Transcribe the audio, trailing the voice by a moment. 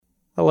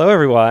Hello,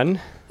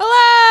 everyone.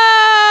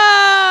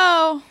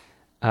 Hello!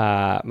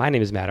 My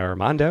name is Matt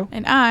Armando.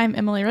 And I'm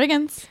Emily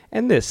Riggins.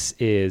 And this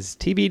is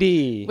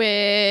TBD.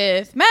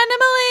 With Matt and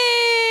Emily!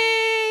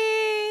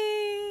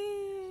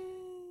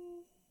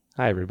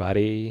 Hi,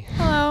 everybody.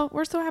 Hello.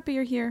 We're so happy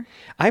you're here.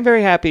 I'm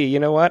very happy. You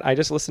know what? I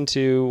just listened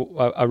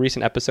to a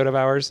recent episode of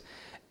ours,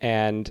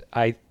 and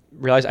I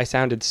realized I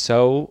sounded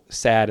so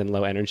sad and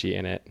low energy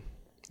in it.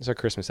 It's our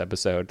Christmas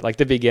episode. Like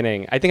the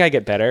beginning. I think I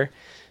get better,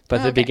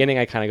 but the beginning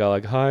I kind of go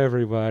like, hi,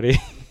 everybody.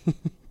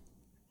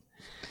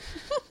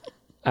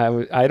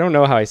 I don't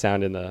know how I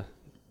sound in the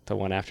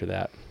one after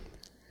that,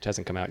 which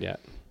hasn't come out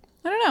yet.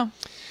 I don't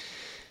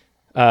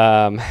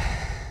know.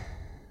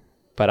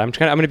 But I'm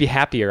going to be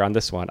happier on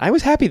this one. I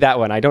was happy that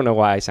one. I don't know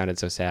why I sounded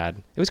so sad.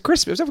 It was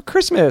Christmas. It was over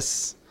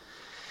Christmas.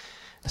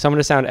 So I'm going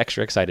to sound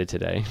extra excited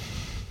today.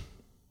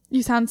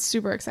 You sound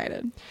super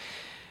excited.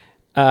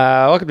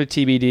 Welcome to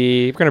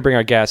TBD. We're going to bring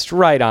our guest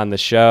right on the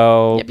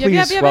show.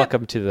 Please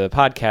welcome to the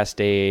podcast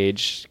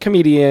stage,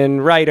 comedian,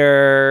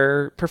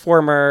 writer,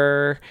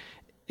 performer,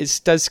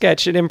 does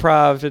sketch and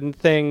improv and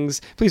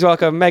things. Please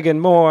welcome Megan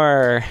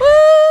Moore.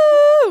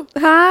 Woo!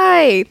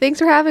 Hi. Thanks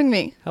for having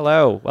me.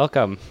 Hello.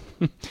 Welcome.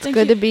 It's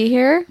good to be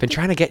here. Been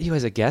trying to get you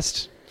as a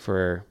guest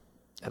for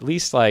at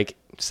least like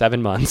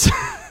 7 months.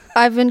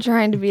 I've been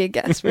trying to be a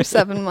guest for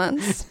 7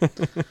 months.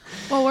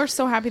 Well, we're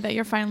so happy that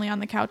you're finally on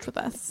the couch with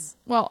us.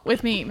 Well,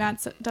 with me.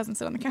 Matt doesn't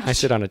sit on the couch. I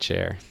sit on a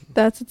chair.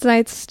 It's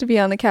nice to be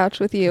on the couch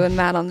with you and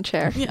Matt on the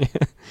chair. Yeah.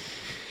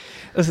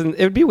 Listen,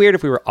 it would be weird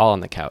if we were all on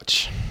the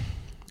couch.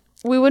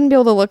 We wouldn't be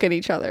able to look at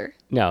each other.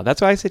 No,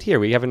 that's why I sit here.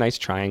 We have a nice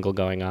triangle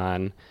going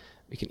on.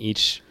 We can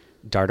each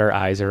dart our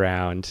eyes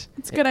around.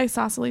 It's good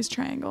isosceles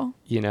triangle.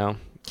 You know?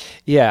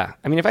 Yeah.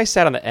 I mean, if I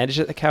sat on the edge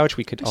of the couch,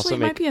 we could Actually, also it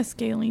make... might be a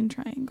scalene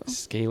triangle.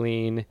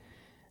 Scalene,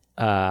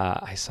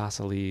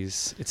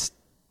 isosceles.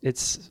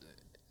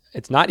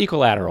 It's not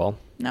equilateral.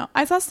 No,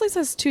 isosceles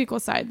has two equal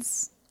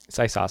sides. It's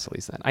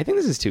isosceles then. I think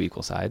this is 2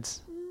 equal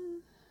sides.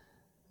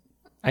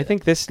 I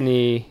think this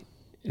knee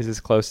is as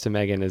close to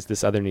Megan as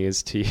this other knee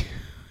is to you.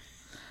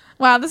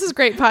 Wow, this is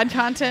great pod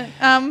content.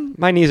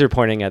 My knees are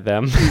pointing at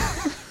them.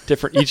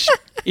 Different.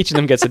 Each of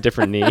them gets a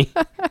different knee.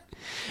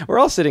 We're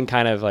all sitting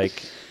kind of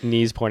like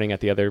knees pointing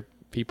at the other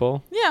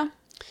people. Yeah.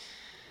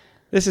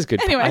 This is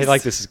good. Anyways. I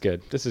like this is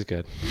good. This is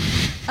good.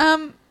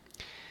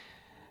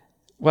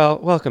 Well,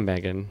 welcome,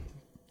 Megan.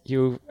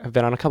 You have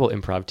been on a couple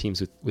improv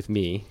teams with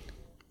me.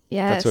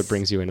 Yes. That's what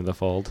brings you into the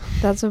fold.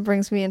 That's what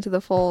brings me into the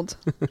fold.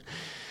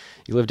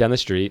 You live down the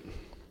street.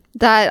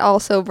 That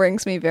also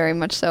brings me very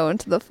much so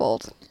into the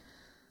fold.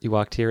 You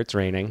walked here. It's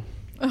raining.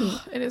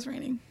 Oh, it is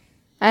raining.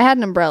 I had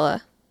an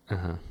umbrella.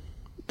 Uh-huh.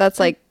 That's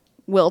like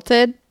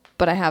wilted,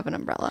 but I have an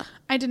umbrella.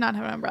 I did not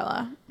have an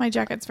umbrella. My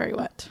jacket's very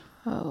wet.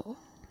 Oh.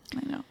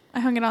 I know. I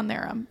hung it on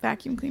their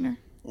vacuum cleaner.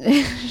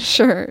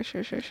 Sure.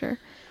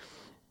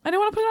 I don't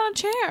want to put it on a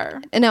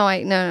chair. No,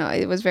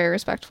 it was very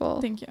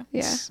respectful. Thank you.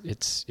 Yeah.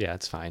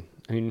 It's fine.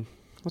 I mean,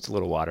 what's a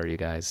little water, you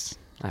guys?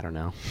 I don't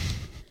know.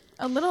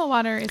 A little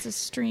water is a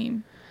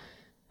stream.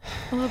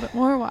 A little bit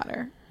more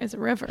water is a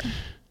river.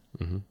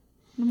 Mm-hmm.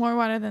 More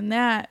water than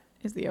that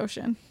is the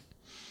ocean.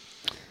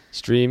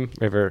 Stream,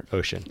 river,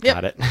 ocean. Yep.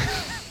 Got it.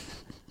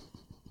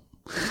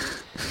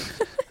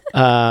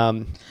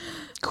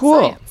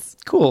 Cool. Science.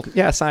 Cool.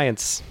 Yeah,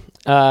 science.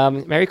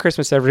 Merry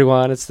Christmas,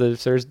 everyone. It's the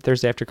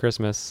Thursday after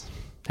Christmas.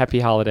 Happy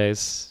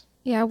holidays.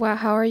 Yeah, wow.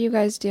 How are you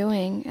guys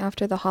doing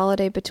after the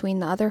holiday between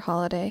the other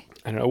holiday?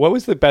 I don't know. What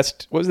was the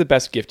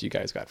best gift you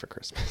guys got for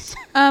Christmas?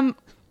 I'm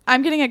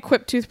getting a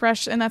Quip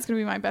toothbrush, and that's going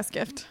to be my best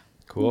gift.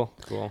 Cool.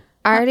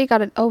 I already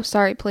got it. Oh,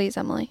 sorry. Please,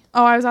 Emily.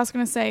 Oh, I was also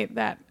going to say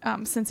that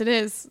since it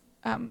is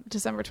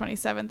December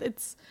 27th,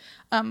 it's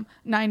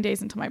 9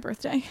 days until my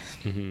birthday.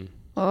 Mm-hmm.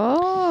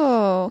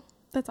 Oh.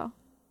 That's all.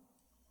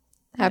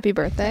 Happy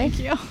birthday. Thank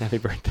you. Happy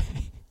birthday.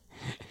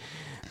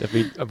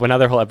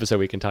 Another whole episode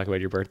we can talk about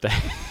your birthday.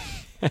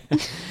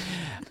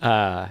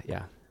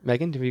 Yeah.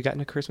 Megan, have you gotten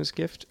a Christmas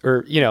gift?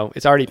 Or,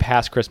 it's already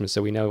past Christmas,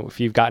 so we know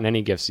if you've gotten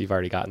any gifts, you've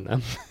already gotten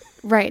them.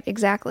 Right,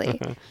 exactly.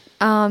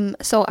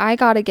 So I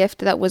got a gift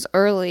that was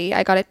early.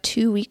 I got it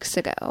 2 weeks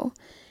ago.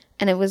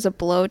 And it was a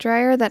blow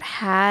dryer that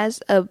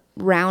has a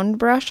round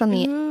brush on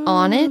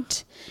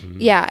it. Mm.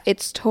 Yeah,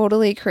 it's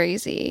totally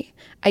crazy.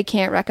 I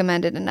can't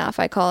recommend it enough.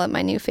 I call it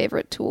my new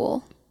favorite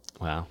tool.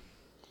 Wow.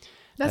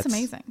 That's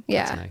amazing.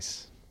 Yeah. That's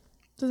nice.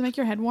 Does it make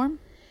your head warm?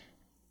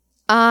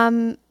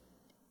 Yeah,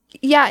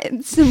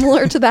 it's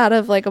similar to that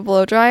of like a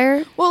blow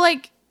dryer. Well,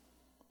 like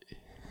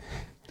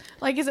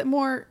is it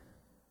more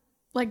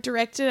like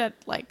directed at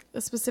like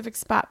a specific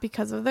spot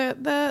because of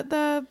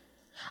the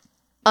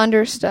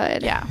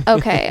Understood. Yeah.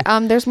 Okay.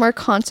 There's more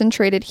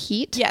concentrated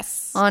heat.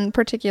 Yes. On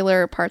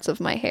particular parts of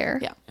my hair.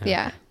 Yeah.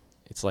 Yeah.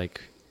 It's like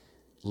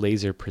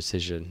laser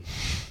precision.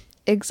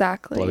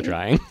 Exactly. Blow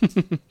drying.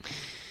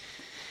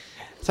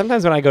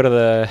 Sometimes when I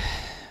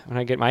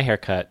get my hair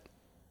cut,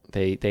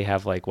 they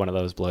have like one of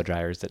those blow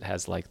dryers that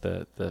has like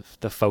the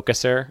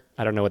focuser.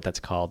 I don't know what that's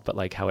called, but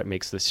like how it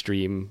makes the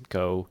stream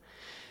go,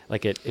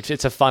 like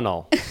it's a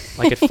funnel.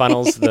 Like it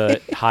funnels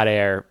the hot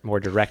air more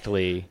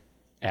directly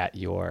at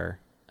your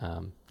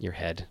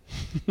head.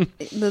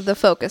 The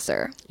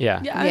focuser.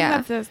 Yeah. Yeah.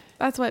 I think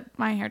that's what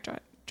my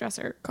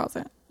hairdresser calls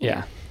it.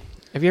 Yeah.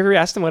 Have you ever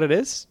asked them what it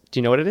is? Do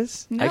you know what it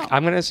is? No.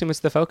 I'm going to assume it's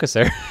the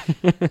focuser.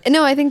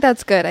 No, I think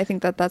that's good. I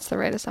think that's the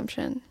right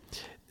assumption.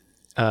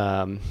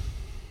 I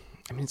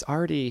mean, it's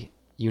already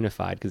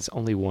unified because it's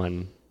only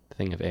one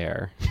thing of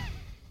air.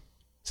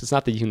 So it's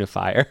not the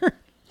unifier.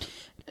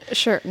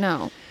 Sure,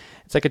 no.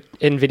 It's like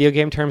in video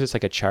game terms, it's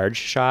like a charge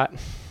shot.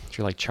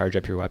 You like charge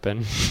up your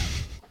weapon.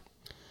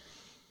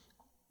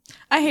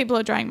 I hate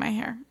blow drying my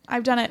hair.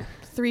 I've done it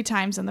 3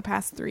 times in the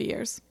past 3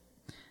 years.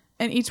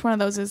 And each one of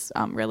those is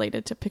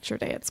related to picture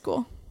day at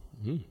school.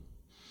 Mm-hmm.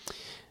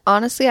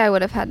 Honestly, I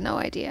would have had no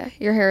idea.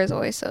 Your hair is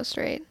always so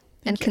straight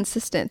and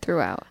consistent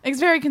throughout. It's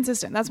very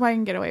consistent. That's why I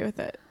can get away with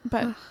it.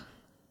 But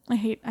I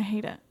hate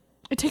it.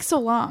 It takes so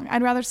long.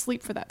 I'd rather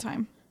sleep for that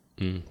time.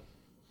 Mm.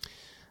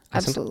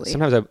 Absolutely.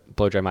 Sometimes I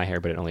blow dry my hair,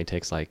 but it only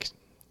takes like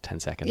 10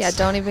 seconds. Yeah,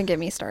 don't even get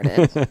me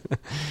started.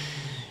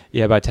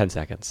 Yeah, about 10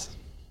 seconds.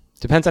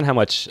 Depends on how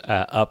much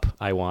up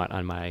I want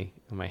on my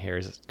hair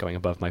is going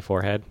above my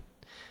forehead.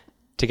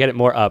 To get it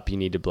more up, you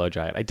need to blow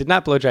dry it. I did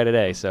not blow dry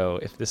today, so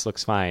if this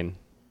looks fine,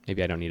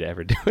 maybe I don't need to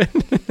ever do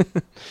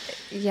it.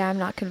 Yeah, I'm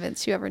not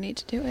convinced you ever need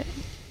to do it.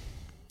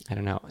 I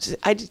don't know.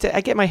 I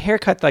get my hair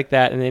cut like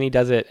that, and then he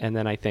does it, and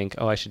then I think,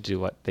 oh, I should do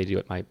what they do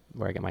at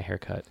where I get my hair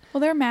cut. Well,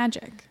 they're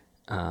magic.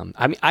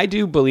 I mean, I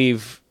do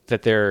believe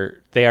that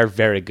they are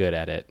very good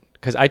at it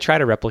because I try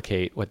to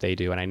replicate what they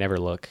do, and I never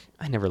look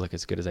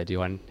as good as I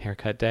do on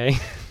haircut day.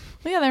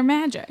 Well, yeah, they're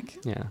magic.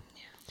 Yeah.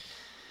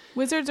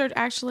 Wizards are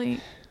actually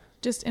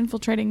just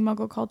infiltrating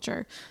Muggle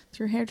culture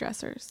through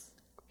hairdressers.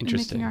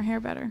 Interesting. And making our hair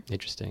better.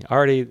 Interesting.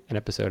 Already an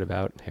episode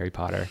about Harry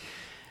Potter.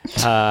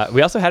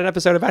 We also had an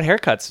episode about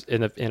haircuts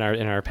in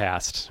our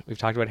past. We've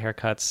talked about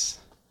haircuts.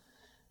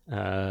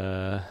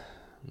 Can't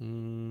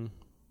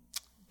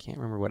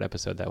remember what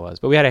episode that was,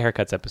 but we had a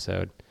haircuts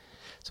episode.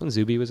 It's when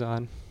Zuby was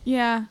on.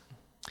 Yeah.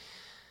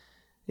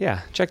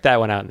 Yeah, check that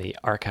one out in the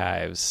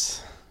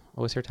archives.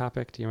 What was her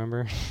topic? Do you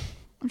remember?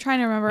 I'm trying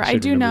to remember. I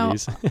do know.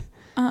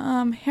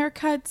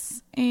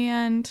 Haircuts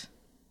and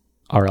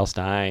R.L.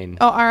 Stein.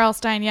 Oh, R.L.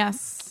 Stein,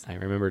 yes. I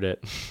remembered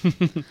it.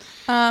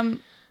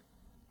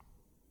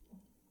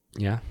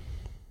 Yeah.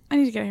 I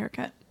need to get a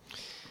haircut.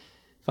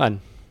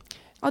 Fun.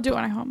 I'll do it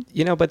when I'm home.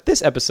 But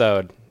this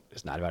episode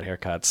is not about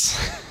haircuts.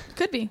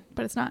 Could be,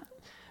 but it's not.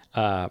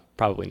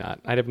 Probably not.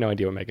 I have no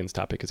idea what Megan's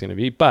topic is going to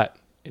be, but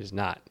it is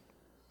not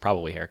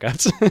probably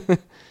haircuts.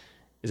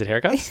 Is it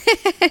haircuts?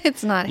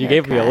 It's not. You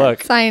gave me a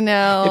look. I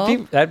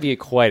know. That'd be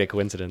quite a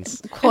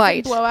coincidence.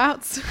 Quite.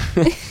 Blowouts.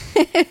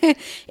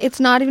 It's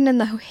not even in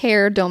the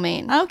hair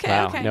domain. Okay.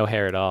 Wow, okay. no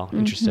hair at all.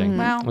 Interesting.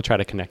 Wow. We'll try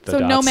to connect the so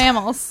dots. no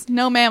mammals.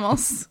 No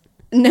mammals.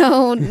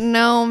 No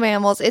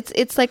mammals.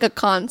 It's like a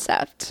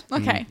concept.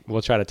 Okay.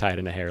 We'll try to tie it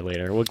into hair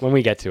later when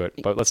we get to it,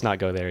 but let's not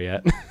go there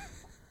yet.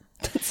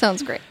 That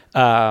sounds great.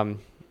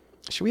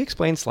 Should we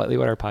explain slightly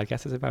what our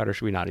podcast is about, or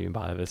should we not even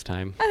bother this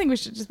time? I think we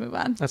should just move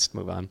on. Let's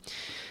move on.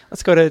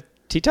 Let's go to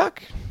Tea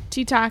Talk.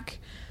 Tea Talk.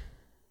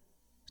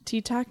 Tea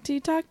Talk, Tea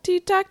Talk,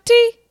 Tea Talk,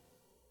 Tea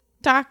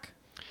Talk.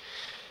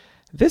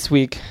 This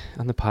week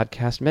on the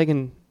podcast,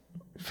 Megan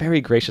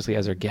very graciously,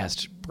 as our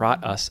guest,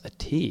 brought us a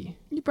tea.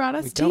 You brought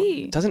us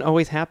tea. It doesn't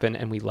always happen,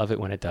 and we love it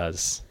when it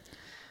does.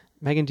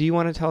 Megan, do you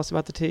want to tell us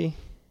about the tea?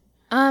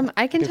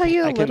 I can tell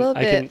you a little bit about...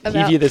 I can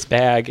give you this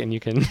bag, and you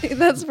can...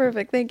 That's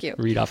perfect. Thank you.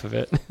 Read off of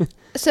it.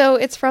 So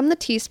it's from the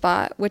Tea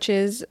Spot, which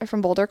is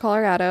from Boulder,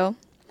 Colorado.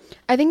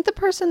 I think the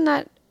person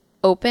that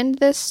opened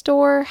this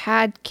store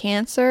had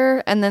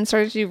cancer and then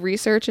started to do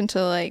research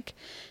into like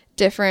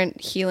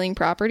different healing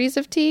properties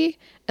of tea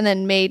and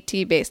then made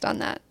tea based on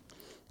that.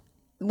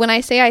 When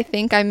I say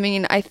I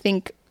mean I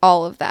think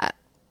all of that.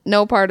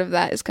 No part of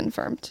that is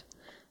confirmed.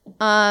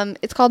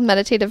 It's called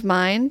Meditative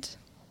Mind.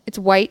 It's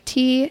white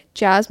tea,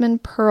 jasmine,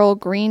 pearl,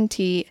 green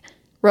tea,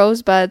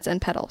 rosebuds, and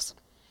petals.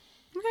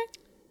 Okay.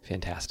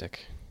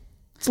 Fantastic.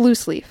 It's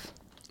loose leaf.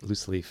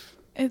 Loose leaf.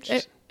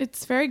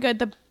 It's very good.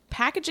 The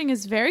packaging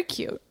is very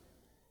cute.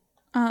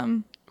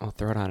 We'll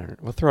throw it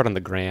on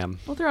the gram.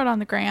 We'll throw it on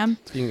the gram.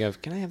 Speaking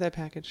of, can I have that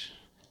package?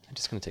 I'm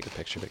just going to take a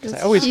picture of it because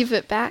Let's I always heave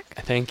it back.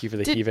 Thank you for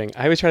the heaving.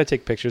 I always try to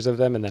take pictures of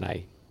them and then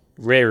I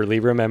rarely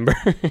remember.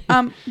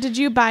 Did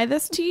you buy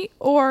this tea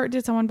or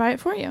did someone buy it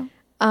for you?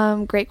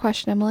 Great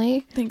question,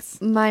 Emily. Thanks.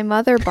 My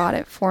mother bought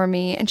it for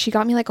me and she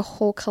got me like a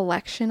whole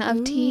collection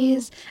of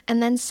teas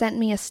and then sent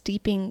me a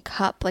steeping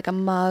cup, like a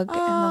mug.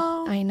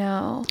 Oh. I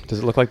know. Does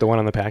it look like the one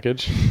on the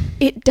package?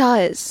 It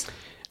does.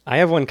 I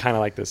have one kind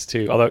of like this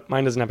too, although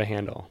mine doesn't have a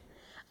handle.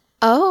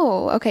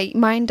 Oh, okay.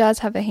 Mine does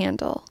have a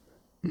handle.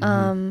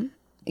 Mm-hmm.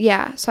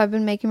 Yeah, so I've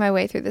been making my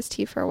way through this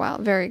tea for a while.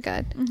 Very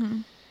good. Mm-hmm.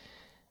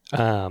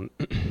 Have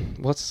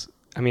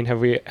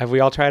we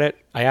all tried it?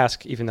 I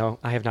ask, even though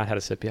I have not had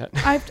a sip yet.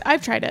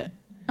 I've tried it.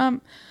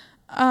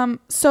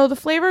 So the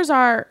flavors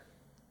are,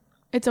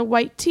 it's a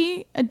white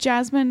tea, a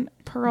jasmine,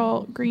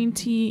 pearl, green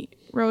tea,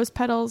 rose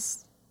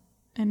petals,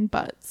 and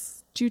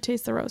buds. Do you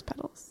taste the rose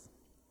petals?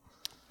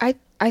 I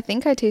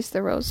think I taste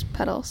the rose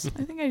petals.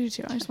 I think I do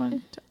too. I just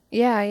wanted to.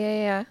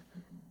 Yeah.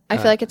 I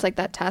feel like it's like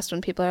that test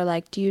when people are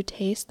like, do you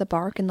taste the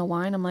bark in the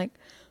wine? I'm like,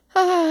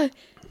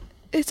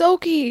 it's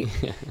oaky.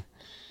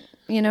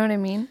 You know what I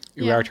mean?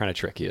 We are trying to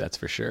trick you, that's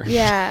for sure.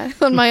 Yeah,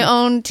 on my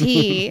own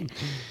tea.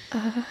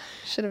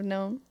 Should have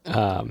known.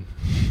 I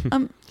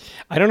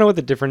don't know what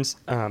the difference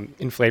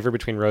in flavor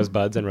between rose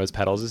buds and rose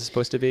petals is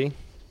supposed to be.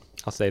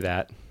 I'll say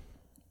that.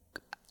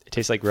 It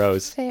tastes like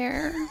rose.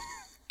 Fair.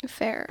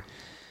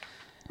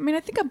 I mean, I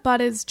think a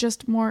bud is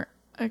just more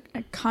a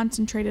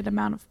concentrated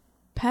amount of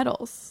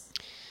petals.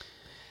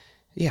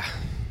 Yeah.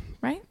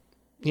 Right?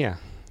 Yeah.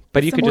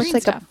 But you could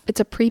just... It's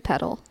a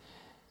pre-petal.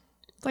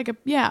 It's like a...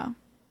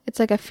 It's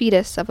like a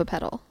fetus of a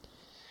petal.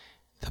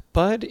 The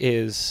bud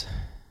is...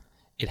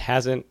 It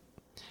hasn't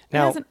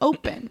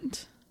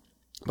opened.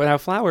 But now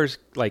flowers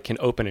like can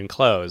open and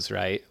close,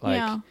 right?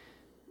 Like,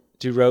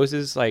 do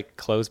roses like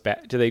close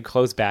back? Do they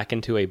close back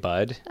into a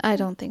bud? I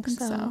don't think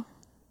so.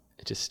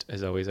 It just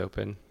is always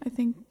open. I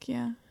think,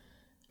 yeah.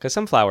 Because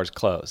some flowers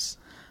close.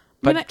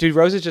 But do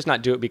roses just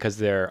not do it because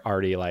they're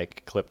already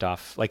like clipped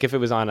off? Like if it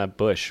was on a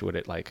bush, would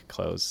it like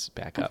close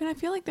back up? I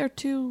feel like there's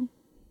too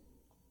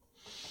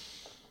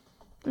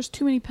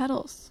many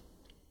petals.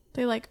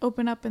 They like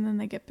open up and then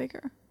they get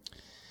bigger.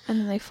 And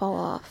then they fall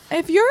off.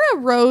 If you're a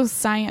rose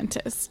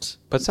scientist.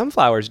 But some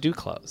flowers do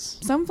close.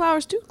 Some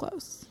flowers do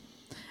close.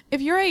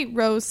 If you're a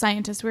rose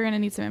scientist, we're going to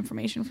need some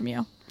information from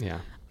you. Yeah.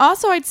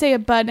 Also, I'd say a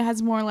bud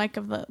has more like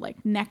of the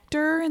like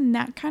nectar and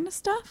that kind of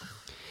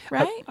stuff,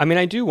 right? I mean,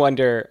 I do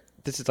wonder,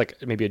 this is like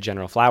maybe a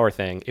general flower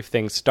thing. If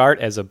things start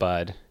as a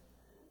bud,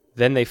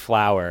 then they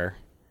flower,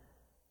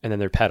 and then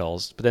they're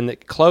petals, but then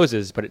it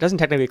closes, but it doesn't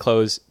technically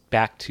close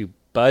back to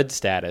bud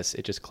status.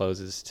 It just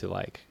closes to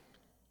like...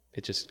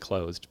 It just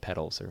closed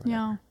petals or whatever.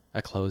 Yeah.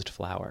 A closed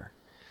flower.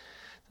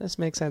 Does this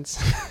make sense?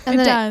 And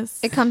it then does.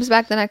 It comes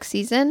back the next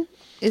season?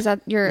 Is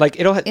that your like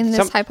it'll in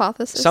this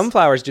hypothesis? Some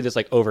flowers do this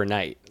like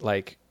overnight.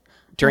 Like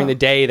during the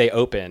day they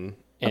open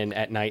and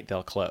at night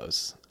they'll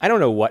close. I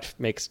don't know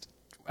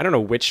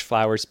which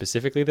flowers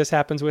specifically this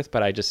happens with,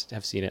 but I just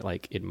have seen it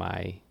like in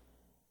my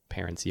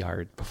parents'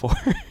 yard before.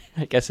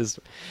 I guess is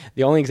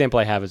the only example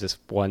I have is this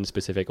one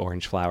specific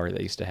orange flower that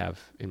I used to have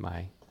in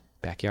my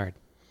backyard.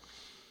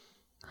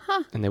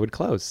 Huh. And they would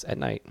close at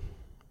night.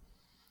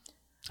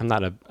 I'm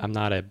not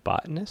a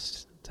botanist.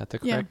 Is that the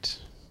correct?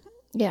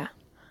 Yeah.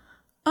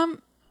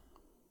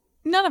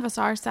 None of us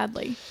are,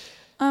 sadly.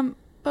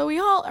 But we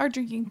all are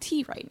drinking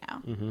tea right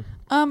now.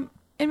 Mm-hmm.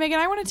 And Megan,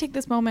 I want to take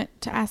this moment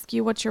to ask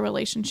you, what's your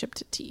relationship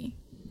to tea?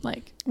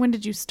 Like, when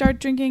did you start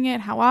drinking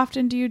it? How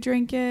often do you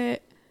drink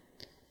it?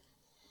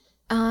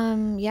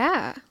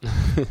 Yeah.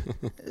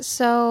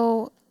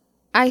 So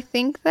I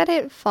think that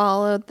it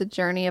followed the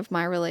journey of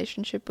my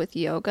relationship with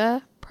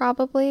yoga,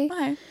 probably.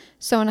 Why?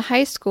 So in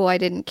high school, I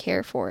didn't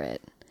care for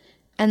it.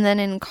 And then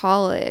in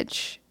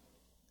college,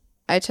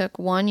 I took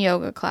one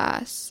yoga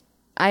class.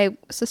 I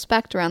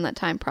suspect around that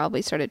time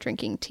probably started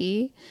drinking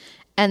tea.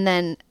 And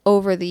then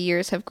over the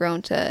years have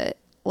grown to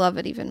love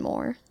it even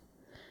more.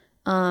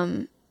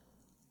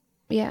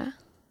 Yeah.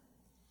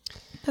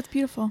 That's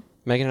beautiful.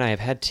 Megan and I have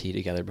had tea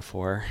together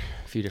before,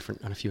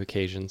 on a few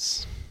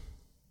occasions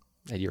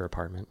at your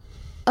apartment.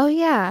 Oh,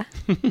 yeah.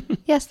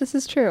 Yes, this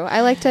is true.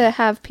 I like to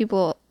have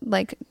people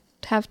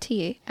have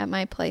tea at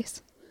my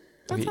place.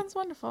 That sounds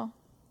wonderful.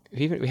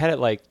 We had it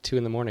like 2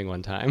 a.m.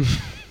 one time.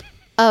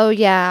 Oh,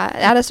 yeah.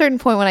 At a certain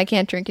point when I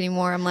can't drink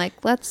anymore, I'm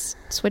like, let's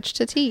switch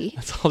to tea.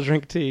 Let's all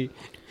drink tea.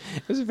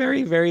 It was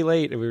very, very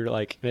late. And we were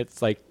like,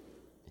 it's like,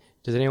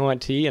 does anyone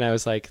want tea? And I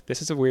was like,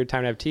 this is a weird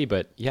time to have tea,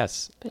 but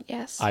yes.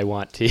 I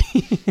want tea.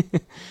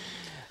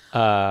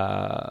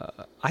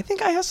 I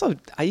think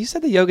you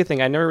said the yoga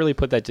thing. I never really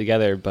put that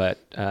together, but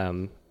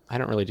I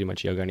don't really do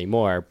much yoga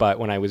anymore. But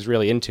when I was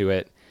really into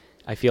it,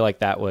 I feel like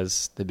that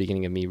was the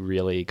beginning of me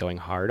really going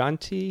hard on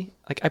tea.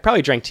 Like I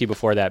probably drank tea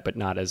before that, but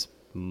not as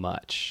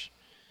much.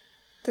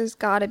 There's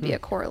got to be a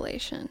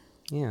correlation.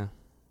 Yeah,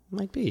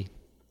 might be.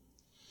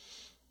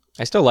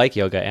 I still like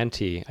yoga and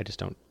tea. I just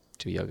don't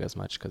do yoga as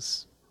much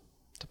because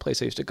the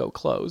place I used to go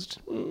closed.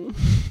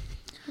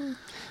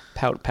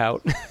 Pout,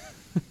 pout.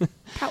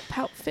 Pout,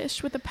 pout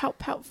fish with a pout,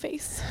 pout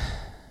face.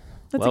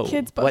 That's a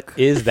kid's book. What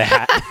is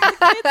that?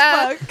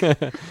 Kid's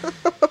book.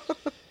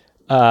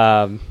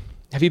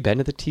 Have you been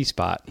to the tea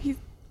spot?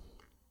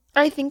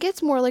 I think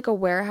it's more like a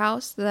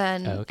warehouse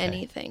than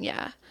anything.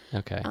 Yeah.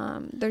 Okay.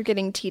 They're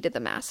getting tea to the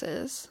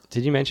masses.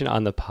 Did you mention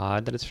on the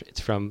pod that it's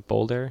from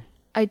Boulder?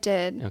 I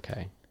did.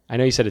 Okay. I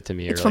know you said it to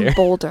me it's earlier. It's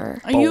from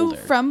Boulder. Are you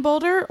from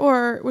Boulder,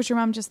 or was your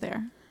mom just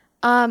there?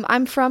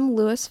 I'm from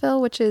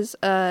Louisville, which is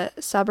a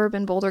suburb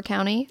in Boulder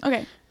County.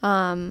 Okay.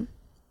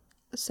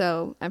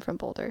 So I'm from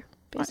Boulder,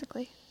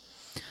 basically.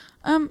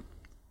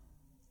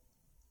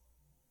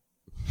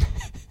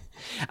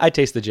 I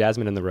taste the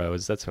jasmine and the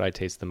rose. That's what I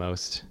taste the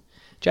most.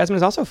 Jasmine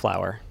is also a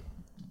flower.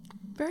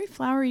 Very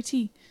flowery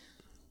tea.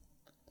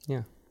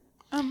 Yeah.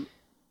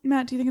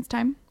 Matt, do you think it's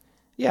time?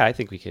 Yeah, I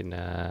think we can.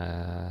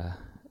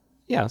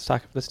 Let's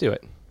talk. Let's do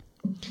it.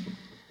 Do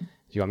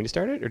you want me to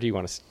start it, or do you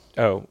want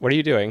to? What are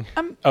you doing?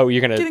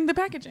 You're gonna getting the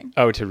packaging.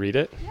 Oh, to read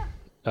it? Yeah.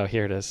 Oh,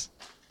 here it is.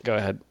 Go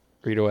ahead.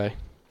 Read away.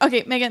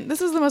 Okay, Megan,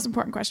 this is the most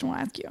important question we'll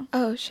ask you.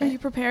 Oh, shit. Are you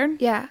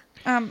prepared? Yeah.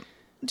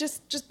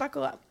 Just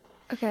buckle up.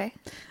 Okay.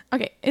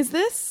 Okay, is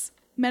this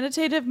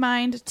Meditative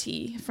Mind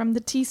tea from the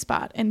Tea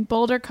Spot in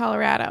Boulder,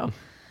 Colorado?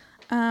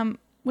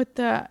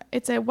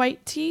 It's a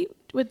white tea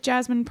with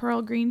jasmine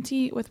pearl green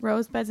tea with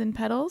rose beds and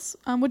petals.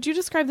 Would you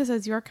describe this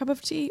as your cup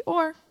of tea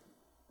or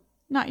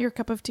not your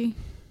cup of tea?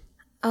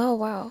 Oh,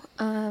 wow.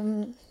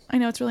 I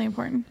know it's really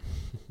important.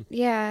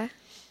 Yeah.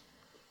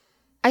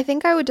 I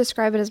think I would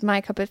describe it as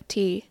my cup of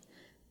tea.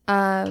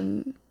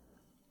 Yeah,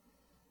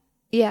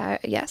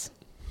 yes.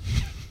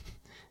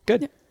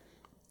 Good. Yeah.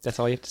 That's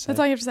all you have to say. That's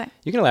all you have to say.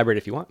 You can elaborate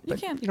if you want, You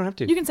but can. you don't have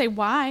to. You can say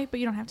why, but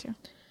you don't have to.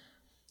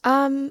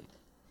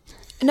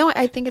 No,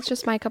 I think it's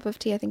just my cup of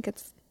tea. I think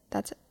that's it.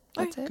 That's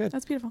Okay, it. Good.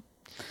 That's beautiful.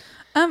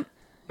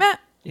 Matt,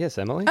 Yes,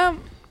 Emily? how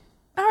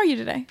are you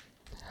today?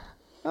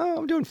 Oh,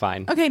 I'm doing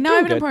fine. Okay, now Doing I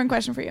have an good. important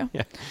question for you.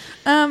 Yeah.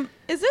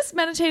 Is this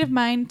Meditative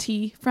Mind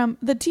tea from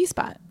the Tea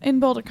Spot in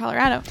Boulder,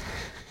 Colorado?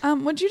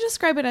 Would you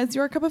describe it as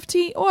your cup of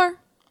tea or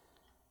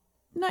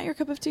not your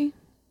cup of tea?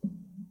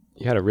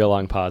 You had a real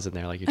long pause in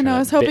there. Like you. I know, I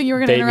was hoping you were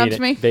gonna interrupt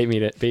me. Bait me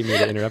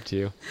to interrupt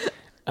you.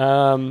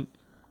 I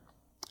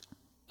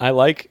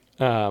like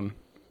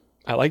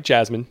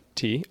jasmine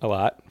tea a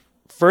lot.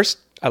 First,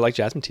 I like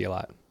jasmine tea a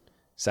lot.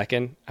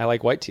 Second, I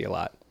like white tea a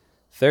lot.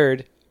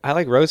 Third, I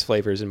like rose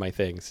flavors in my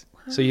things.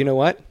 Wow. So you know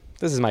what?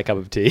 This is my cup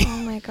of tea.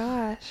 Oh my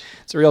gosh.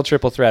 It's a real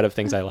triple threat of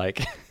things I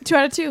like. 2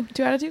 out of 2.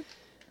 2 out of 2.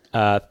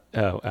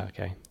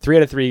 Okay. 3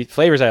 out of 3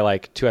 flavors I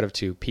like. 2 out of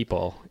 2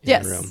 people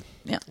in the room.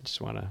 Yeah. I just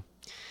want to.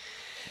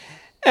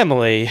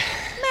 Emily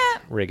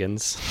Matt.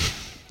 Riggins,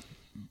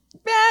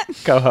 Matt.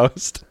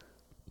 co-host.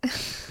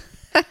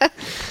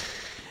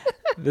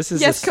 This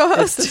is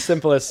co-host. It's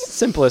the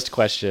simplest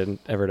question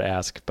ever to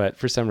ask, but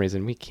for some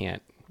reason we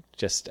can't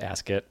just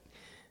ask it.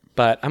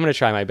 But I'm going to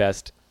try my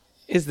best.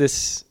 Is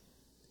this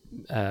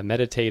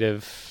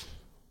meditative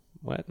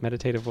what?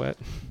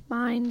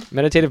 Mind.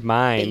 Meditative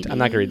mind. Baby. I'm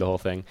not going to read the whole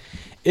thing.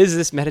 Is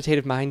this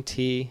meditative mind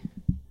tea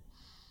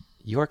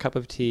your cup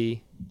of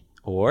tea,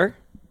 or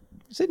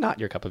is it not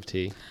your cup of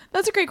tea?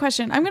 That's a great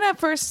question. I'm going to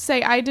first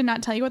say I did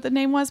not tell you what the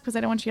name was because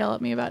I don't want you to yell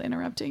at me about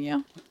interrupting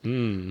you.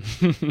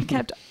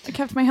 I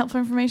kept my helpful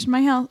information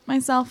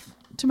myself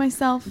to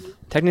myself.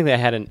 Technically, I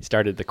hadn't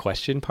started the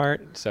question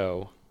part,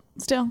 so...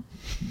 Still.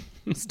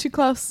 It's too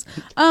close.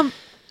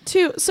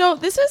 2. So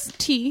this is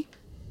tea.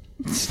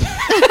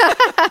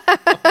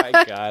 Oh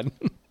my God.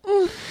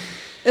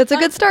 It's a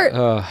good start.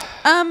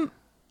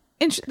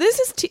 This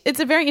is tea. It's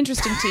a very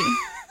interesting tea.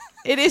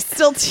 It is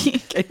still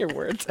tea. Get your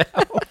words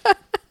out.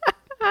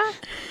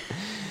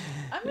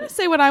 I'm going to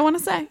say what I want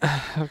to say.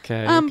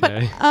 Okay.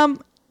 But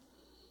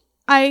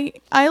I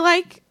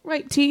like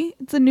white tea.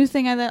 It's a new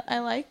thing I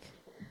like.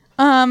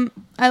 I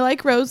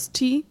like rose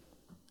tea.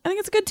 I think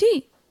it's a good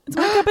tea. It's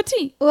my cup of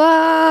tea.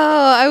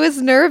 Wow, I was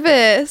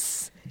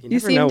nervous. You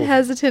seemed know.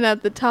 hesitant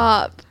at the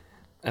top.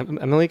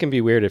 Emily can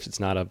be weird if it's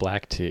not a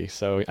black tea,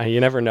 so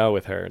you never know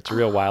with her. It's a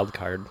real wild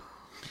card.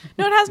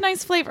 No, it has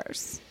nice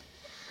flavors.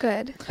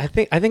 Good. I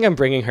think I'm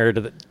bringing her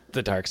to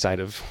the dark side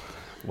of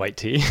white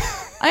tea.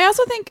 I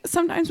also think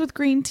sometimes with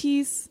green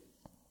teas,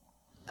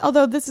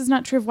 although this is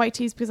not true of white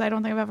teas because I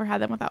don't think I've ever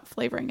had them without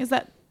flavoring, is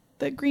that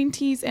the green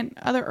teas and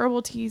other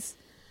herbal teas,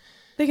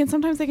 they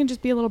can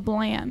just be a little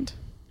bland.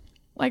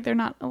 Like they're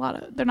not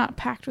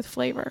packed with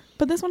flavor.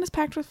 But this one is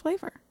packed with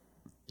flavor.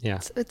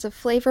 Yeah. It's a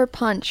flavor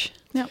punch.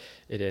 Yep.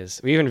 It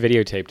is. We even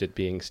videotaped it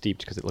being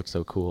steeped because it looked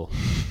so cool.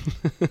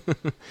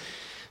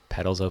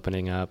 Petals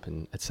opening up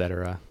and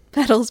etc.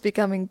 Petals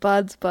becoming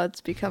buds,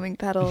 buds becoming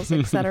petals,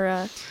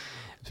 etc.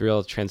 It's a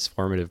real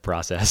transformative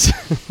process.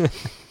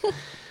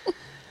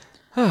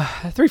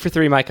 3 for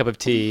 3, my cup of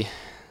tea.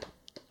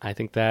 I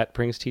think that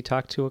brings Tea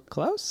Talk to a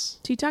close.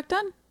 Tea Talk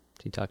done?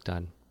 Tea Talk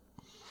done.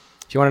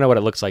 If you want to know what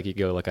it looks like, you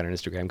go look on our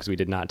Instagram because we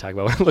did not talk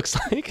about what it looks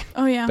like.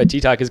 Oh, yeah. But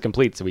Tea Talk is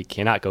complete, so we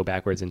cannot go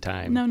backwards in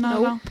time. No,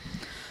 not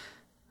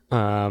at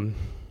all.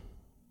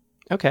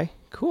 Okay,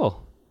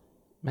 cool.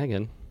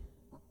 Megan,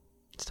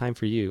 it's time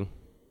for you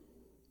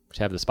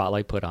to have the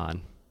spotlight put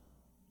on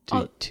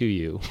to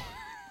you.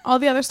 All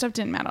the other stuff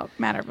didn't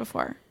matter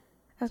before.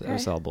 Okay. That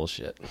was all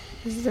bullshit.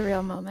 This is a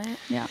real moment.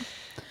 Yeah.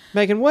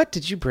 Megan, what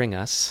did you bring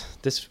us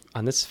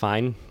on this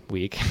fine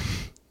week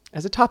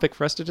as a topic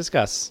for us to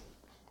discuss?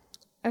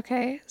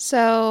 Okay,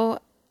 so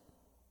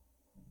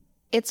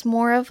it's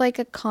more of like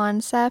a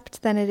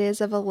concept than it is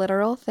of a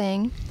literal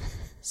thing.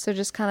 So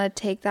just kind of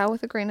take that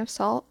with a grain of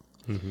salt.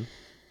 Mm-hmm.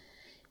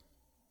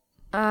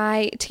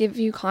 To give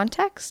you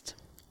context,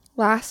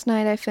 last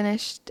night I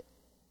finished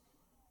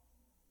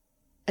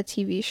a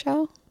TV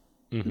show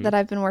that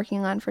I've been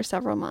working on for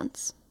several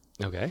months.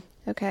 Okay.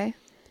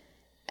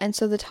 And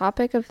so the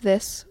topic of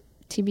this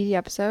TBD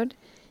episode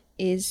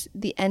is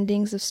the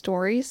endings of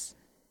stories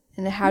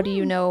and how do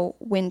you know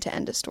when to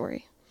end a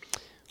story.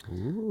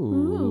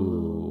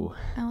 Ooh.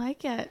 I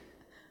like it.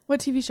 What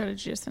TV show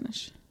did you just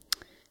finish?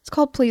 It's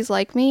called Please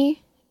Like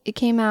Me. It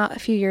came out a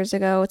few years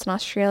ago. It's an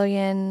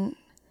Australian,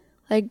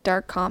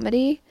 dark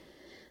comedy.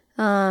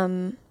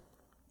 And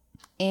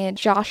and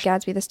Josh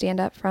Gadsby, the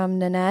stand-up from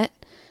Nanette.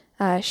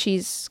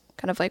 She's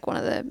kind of like one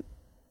of the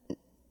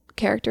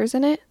characters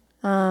in it.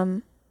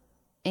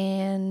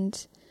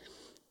 And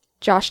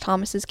Josh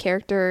Thomas's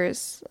character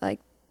is like,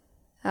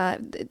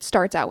 it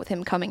starts out with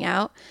him coming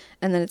out,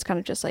 and then it's kind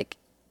of just like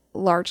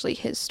largely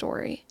his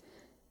story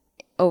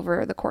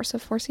over the course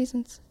of 4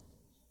 seasons.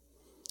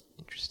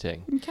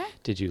 Interesting. Okay.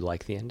 Did you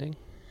like the ending?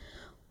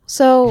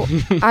 So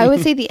I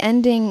would say the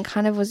ending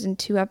kind of was in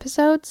 2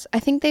 episodes. I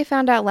think they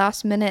found out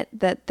last minute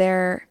that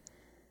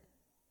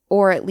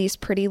or at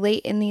least pretty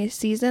late in the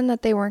season,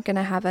 that they weren't going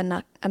to have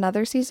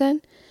another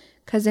season.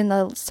 Because in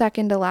the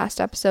second to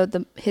last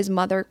episode, his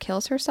mother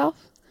kills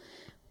herself,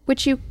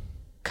 which you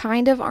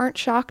kind of aren't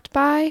shocked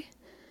by.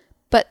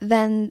 But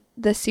then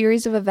the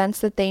series of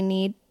events that they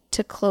need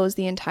to close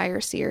the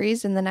entire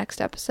series in the next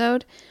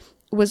episode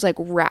was like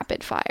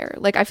rapid fire.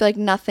 Like, I feel like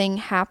nothing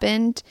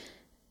happened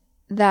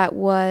that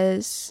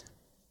was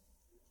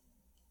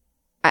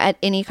at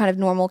any kind of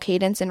normal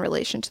cadence in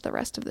relation to the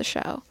rest of the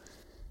show,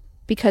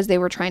 because they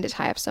were trying to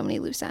tie up so many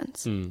loose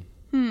ends. Do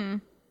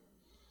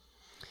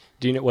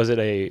you know, was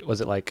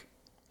it like,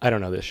 I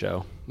don't know this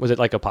show. Was it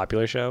like a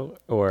popular show,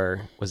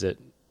 or was it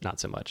not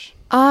so much?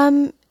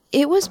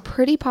 It was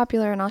pretty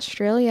popular in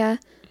Australia.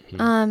 It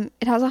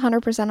has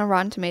 100% on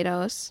Rotten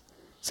Tomatoes.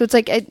 So it's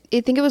like, I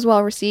think it was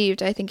well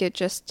received. I think it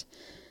just,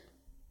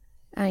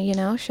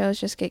 shows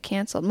just get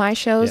canceled. My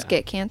shows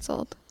get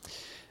canceled.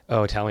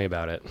 Oh, tell me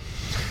about it.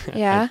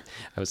 Yeah.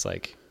 I was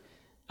like,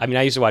 I mean,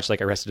 I used to watch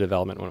like Arrested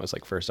Development when it was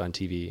like first on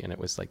TV, and it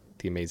was like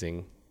the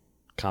amazing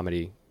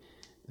comedy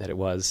that it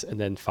was. And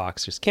then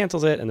Fox just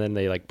cancels it, and then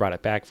they like brought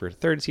it back for a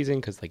 3rd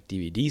season because like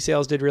DVD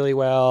sales did really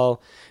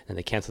well, and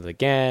they canceled it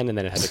again, and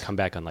then it had to come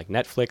back on like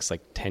Netflix like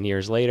 10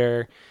 years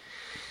later.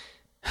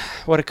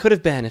 What it could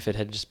have been if it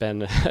had just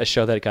been a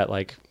show that got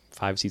like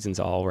 5 seasons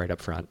all right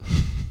up front.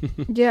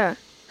 Yeah.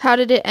 How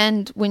did it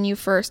end when you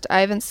first...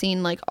 I haven't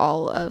seen like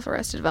all of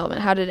Arrested Development.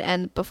 How did it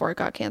end before it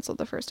got canceled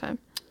the first time?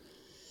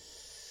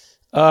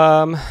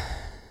 It's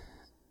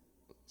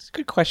a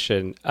good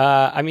question.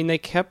 I mean, they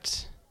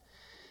kept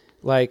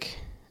like...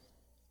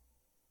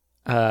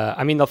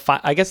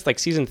 I guess like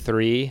season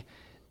 3,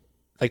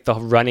 like the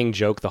running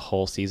joke the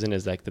whole season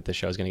is like that the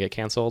show's going to get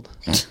canceled.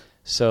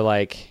 So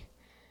like...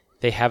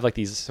 They have like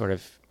these sort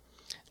of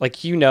like,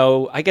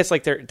 I guess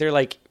like they're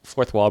like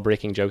fourth wall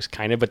breaking jokes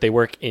kind of, but they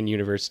work in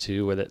universe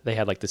too, where they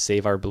had like the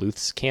Save Our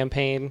Bluths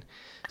campaign.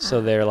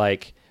 So they're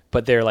like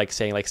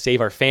saying like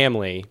save our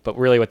family, but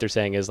really what they're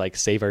saying is like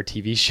save our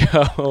TV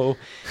show.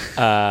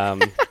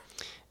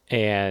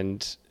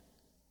 And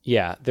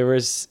yeah, there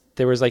was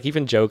like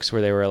even jokes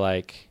where they were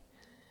like,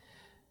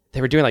 they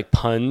were doing like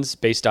puns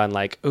based on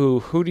like, ooh,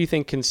 who do you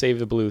think can save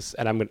the Bluths?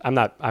 And I'm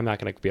not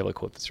going to be able to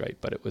quote this right,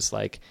 but it was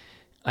like,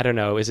 I don't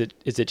know. Is it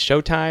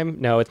Showtime?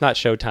 No, it's not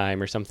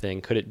Showtime or something.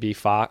 Could it be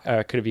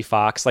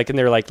Fox? Like, and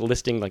they're like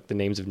listing like the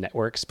names of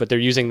networks, but they're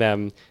using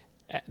them.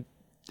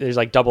 There's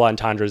like double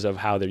entendres of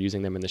how they're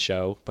using them in the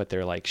show, but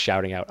they're like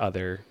shouting out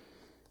other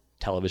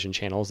television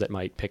channels that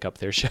might pick up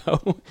their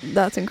show.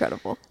 That's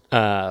incredible.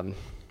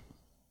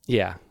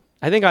 Yeah,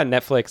 I think on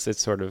Netflix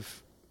it's sort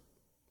of.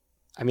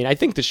 I mean, I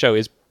think the show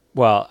is,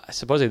 well,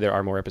 supposedly there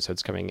are more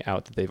episodes coming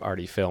out that they've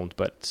already filmed,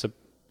 but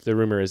the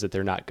rumor is that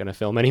they're not going to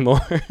film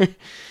anymore.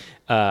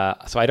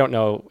 So I don't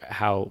know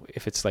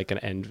if it's like going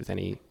to end with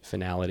any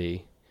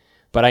finality,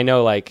 but I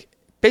know like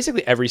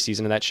basically every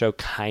season of that show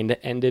kind of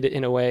ended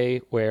in a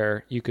way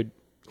where you could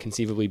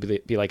conceivably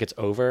be like, it's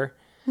over.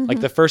 Mm-hmm.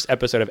 Like the first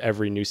episode of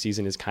every new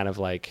season is kind of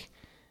like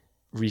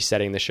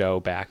resetting the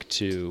show back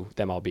to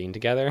them all being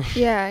together.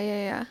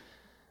 Yeah.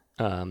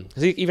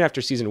 'Cause even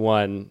after season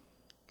 1,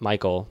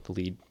 Michael, the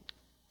lead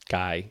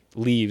guy,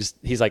 leaves.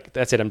 He's like,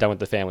 that's it, I'm done with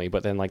the family.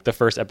 But then like the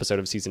first episode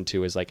of season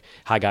 2 is like,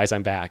 hi guys,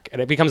 I'm back.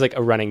 And it becomes like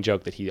a running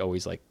joke that he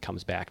always like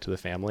comes back to the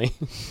family.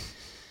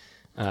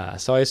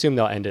 So I assume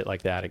they'll end it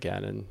like that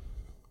again, and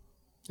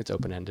it's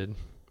open-ended.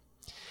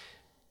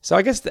 So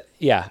I guess,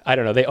 I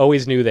don't know. They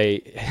always knew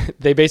they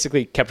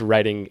basically kept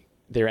writing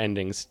their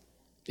endings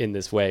in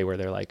this way where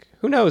they're like,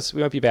 who knows?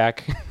 We might be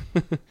back.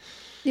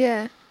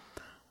 Yeah.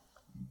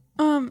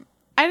 I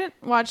didn't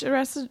watch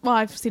Arrested. Well,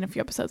 I've seen a few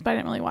episodes, but I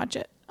didn't really watch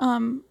it.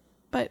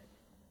 But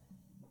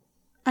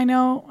I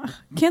know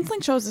canceling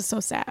shows is so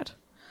sad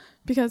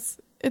because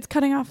it's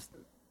cutting off.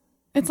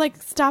 It's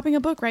like stopping a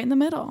book right in the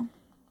middle.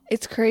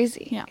 It's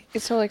crazy. Yeah.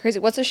 It's totally crazy.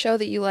 What's a show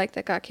that you like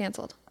that got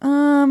canceled?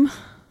 Oh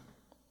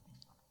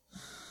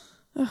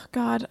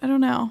God, I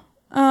don't know.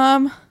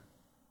 I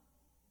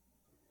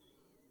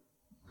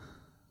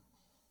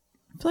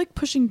feel like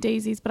Pushing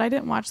Daisies, but I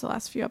didn't watch the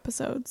last few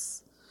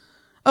episodes.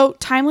 Oh,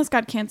 Timeless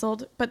got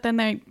canceled, but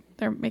then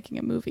they're making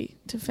a movie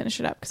to finish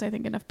it up because I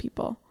think enough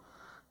people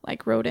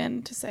like wrote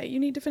in to say you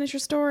need to finish your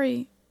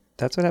story.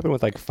 That's what happened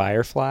with like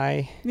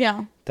Firefly.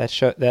 Yeah. That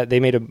show that they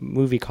made a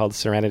movie called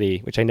Serenity,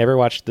 which I never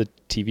watched the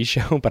TV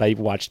show, but I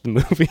watched the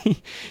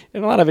movie,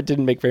 and a lot of it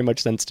didn't make very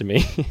much sense to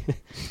me.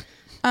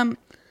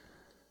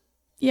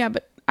 Yeah,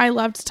 but I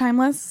loved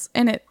Timeless,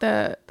 and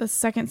the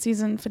second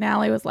season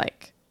finale was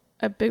like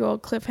a big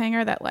old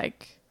cliffhanger that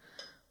like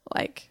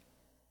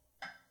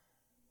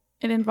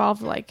it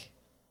involved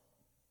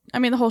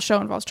the whole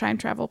show involves time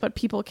travel, but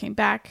people came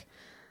back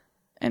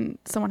and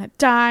someone had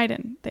died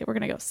and they were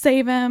going to go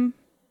save him.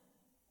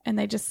 And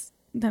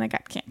then it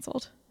got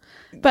canceled.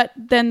 But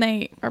then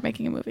they are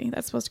making a movie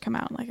that's supposed to come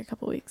out in a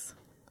couple weeks.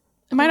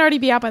 It might already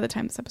be out by the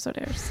time this episode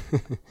airs.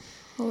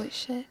 Holy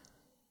shit.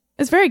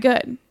 It's very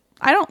good.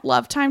 I don't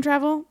love time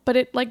travel, but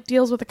it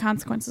deals with the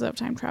consequences of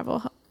time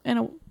travel.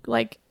 And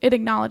it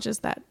acknowledges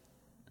that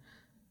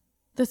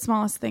the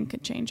smallest thing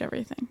could change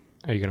everything.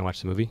 Are you going to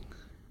watch the movie?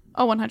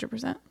 Oh,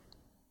 100%.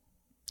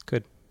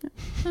 Good.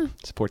 Yeah.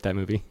 Support that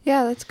movie.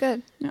 Yeah, that's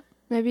good. Yeah.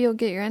 Maybe you'll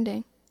get your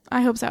ending.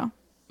 I hope so.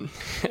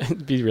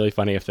 It'd be really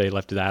funny if they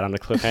left that on a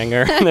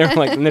cliffhanger. And they're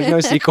like, there's no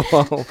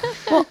sequel.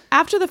 Well,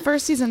 after the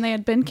first season, they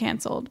had been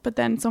canceled, but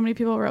then so many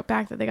people wrote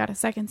back that they got a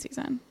second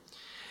season.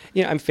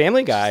 I'm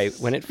Family Guy,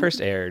 when it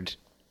first aired,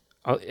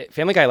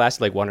 Family Guy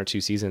lasted 1 or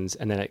 2 seasons,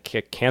 and then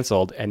it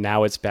canceled, and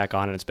now it's back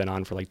on, and it's been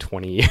on for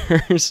 20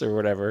 years or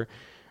whatever.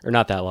 Or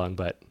not that long,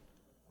 but...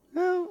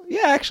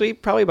 yeah, actually,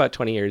 probably about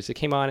 20 years. It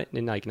came on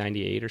in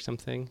 98 or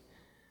something,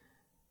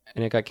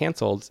 and it got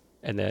canceled,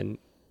 and then,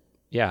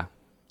 yeah,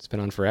 it's been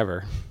on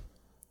forever.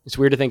 It's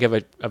weird to think of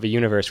a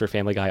universe where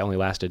Family Guy only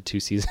lasted 2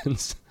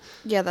 seasons.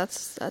 Yeah,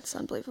 that's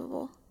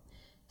unbelievable.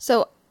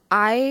 So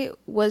I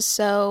was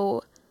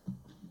so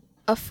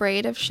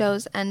afraid of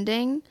shows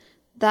ending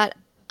that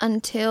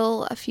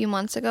until a few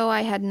months ago,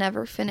 I had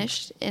never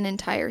finished an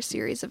entire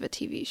series of a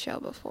TV show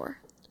before.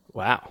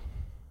 Wow.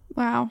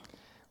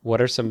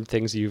 What are some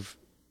things you've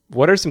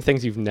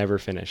never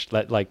finished?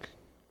 Like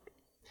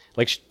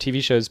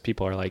TV shows,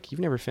 people are like,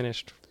 you've never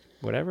finished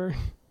whatever?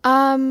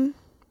 I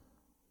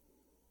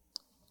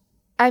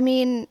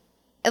mean,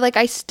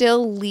 I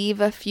still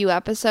leave a few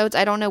episodes.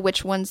 I don't know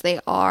which ones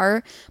they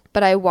are,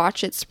 but I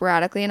watch it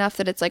sporadically enough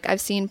that it's I've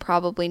seen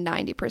probably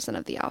 90%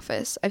 of The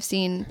Office. I've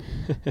seen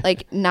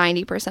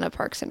 90% of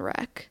Parks and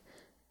Rec.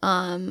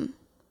 I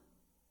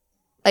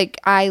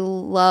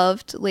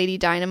loved Lady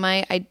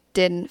Dynamite. I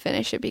didn't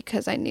finish it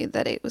because I knew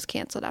that it was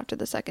canceled after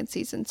the second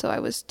season, so I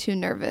was too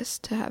nervous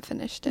to have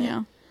finished it.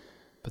 Yeah.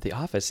 But The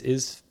Office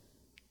is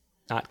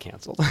not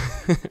canceled.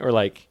 Or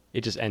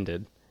it just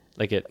ended.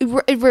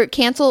 It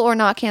cancel or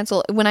not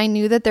cancel. When I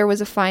knew that there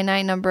was a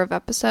finite number of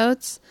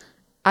episodes,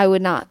 I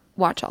would not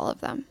watch all of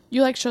them.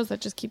 You like shows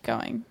that just keep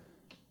going?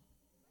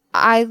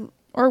 Or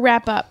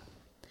wrap up.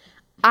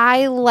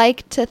 I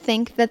like to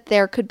think that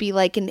there could be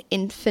an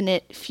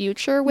infinite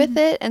future with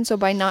it. And so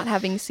by not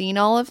having seen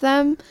all of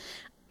them,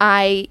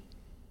 I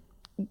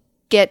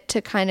get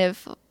to kind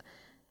of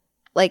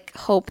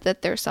hope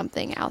that there's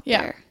something out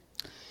there.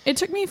 It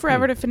took me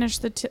forever to finish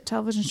the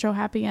television show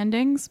Happy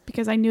Endings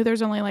because I knew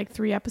there's only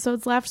 3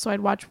 episodes left. So I'd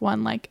watch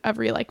one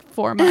every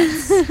 4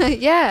 months.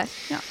 Yeah.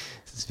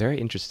 This is very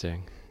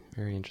interesting.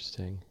 Very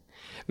interesting.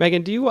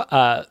 Megan, do you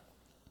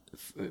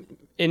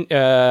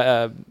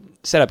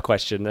setup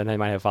question, and I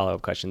might have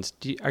follow-up questions.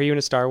 Are you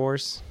into Star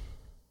Wars?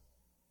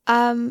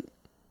 No.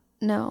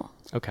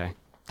 Okay.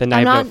 Then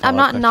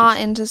I'm not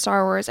into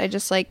Star Wars. I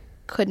just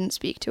couldn't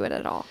speak to it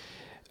at all.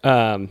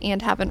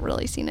 And haven't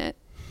really seen it.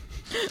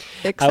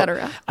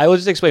 Etc. I will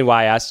just explain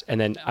why I asked,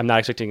 and then I'm not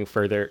expecting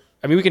further.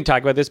 I mean, we can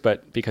talk about this,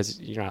 but because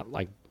you're not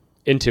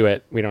into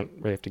it, we don't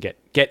really have to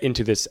get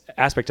into this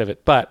aspect of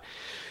it. But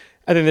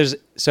I think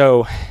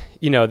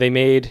they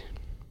made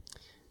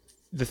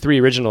the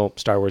 3 original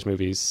Star Wars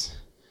movies,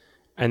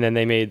 and then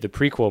they made the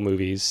prequel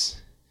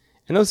movies,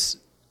 and those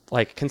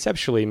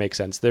conceptually make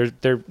sense.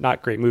 They're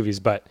not great movies,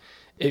 but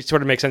it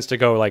sort of makes sense to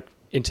go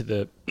into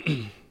the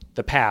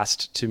the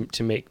past to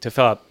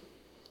fill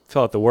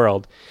out the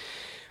world.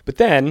 But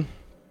then,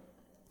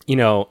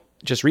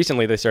 just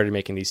recently they started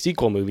making these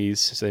sequel movies,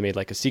 so they made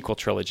a sequel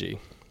trilogy.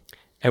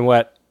 And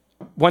one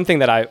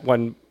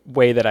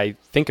way that I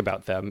think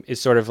about them is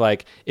sort of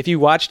if you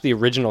watch the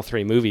original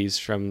 3 movies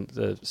from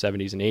the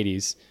 70s and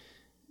 80s,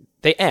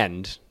 they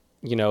end.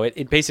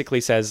 It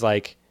basically says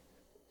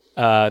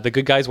the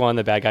good guys won,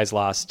 the bad guys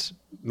lost,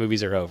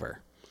 movies are over.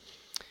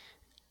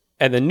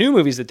 And the new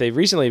movies that they've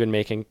recently been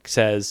making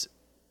says,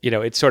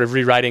 it's sort of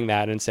rewriting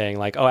that and saying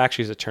oh,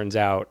 actually, as it turns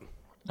out,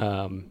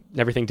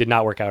 everything did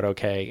not work out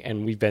okay,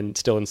 and we've been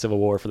still in civil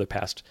war for the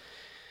past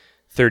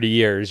 30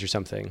 years or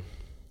something.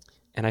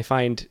 And I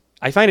find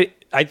it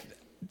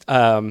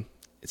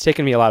it's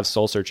taken me a lot of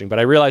soul searching, but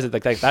I realize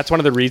that that's one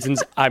of the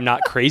reasons I'm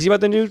not crazy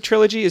about the new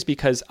trilogy is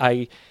because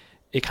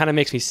it kind of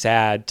makes me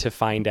sad to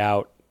find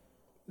out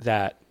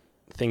that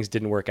things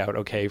didn't work out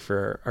okay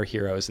for our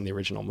heroes in the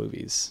original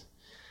movies.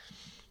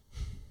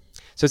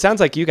 So it sounds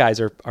like you guys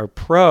are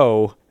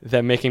pro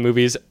them making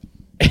movies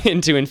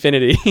into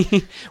infinity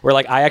where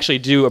I actually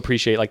do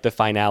appreciate the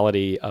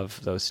finality of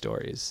those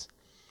stories.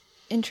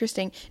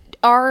 Interesting.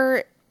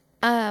 Are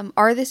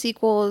the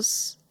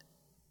sequels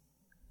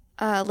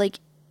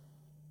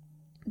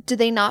do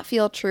they not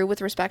feel true with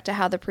respect to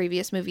how the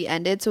previous movie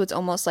ended? So it's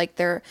almost like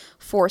they're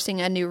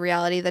forcing a new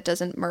reality that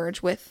doesn't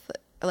merge with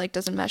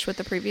doesn't mesh with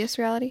the previous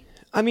reality?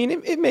 I mean,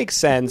 it makes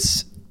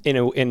sense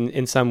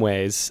in some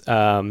ways.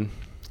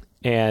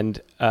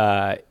 And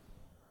I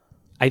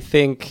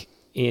think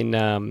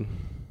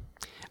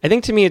I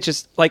think to me it's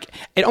just like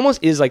it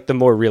almost is like the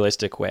more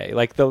realistic way.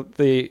 Like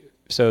the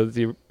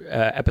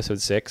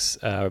episode 6,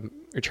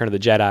 Return of the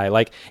Jedi,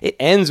 like it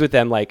ends with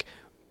them like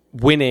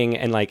winning,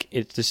 and like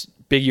it's this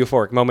big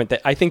euphoric moment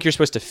that I think you're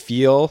supposed to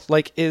feel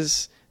like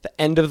is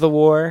the end of the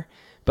war.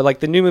 But like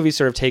the new movies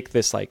sort of take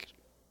this like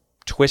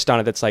twist on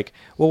it that's like,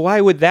 well,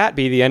 why would that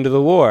be the end of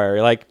the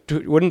war? Like,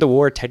 wouldn't the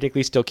war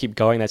technically still keep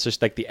going? That's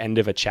just like the end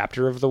of a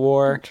chapter of the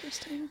war.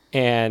 Interesting.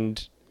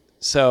 And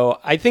so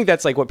I think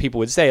that's like what people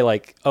would say,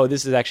 like, oh,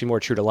 this is actually more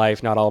true to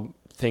life. Not all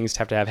things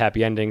have to have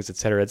happy endings, et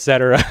cetera, et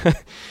cetera.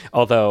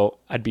 Although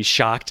I'd be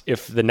shocked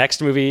if the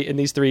next movie in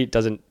these 3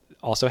 doesn't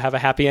also have a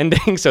happy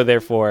ending. So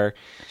therefore,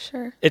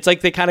 sure, it's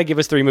like they kind of give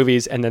us 3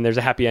 movies and then there's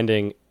a happy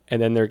ending,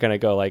 and then they're going to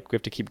go like, we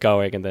have to keep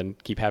going and then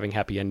keep having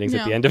happy endings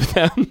at the end of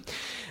them.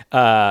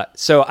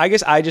 So I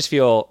guess I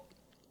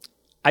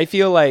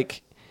feel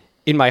like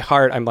in my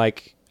heart, I'm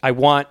like, I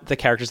want the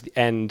characters at the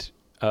end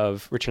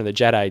of Return of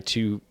the Jedi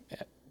to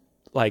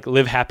like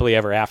live happily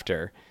ever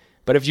after.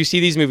 But if you see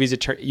these movies,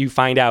 you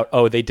find out,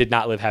 oh, they did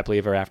not live happily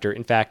ever after.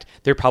 In fact,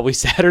 they're probably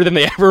sadder than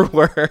they ever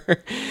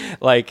were.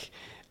 Like,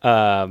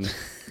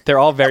 they're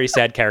all very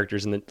sad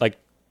characters, and like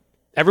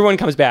everyone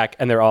comes back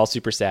and they're all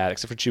super sad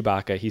except for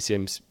Chewbacca. He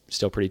seems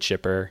still pretty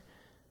chipper,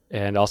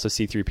 and also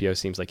C-3PO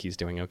seems like he's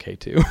doing okay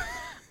too.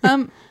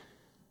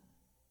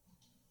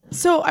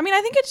 So I mean,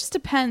 I think it just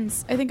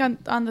depends. I think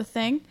on the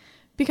thing,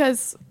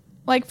 because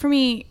like for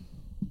me,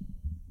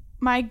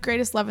 my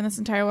greatest love in this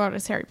entire world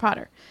is Harry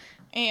Potter,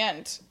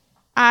 and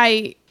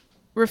I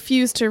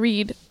refuse to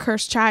read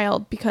Cursed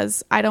Child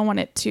because I don't want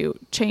it to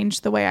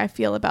change the way I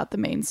feel about the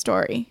main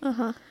story.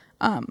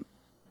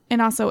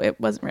 And also, it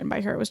wasn't written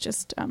by her. It was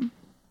just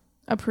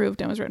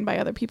approved and was written by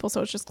other people, so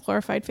it's just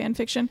glorified fan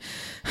fiction.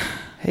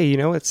 Hey, you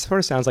know, it sort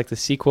of sounds like the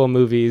sequel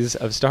movies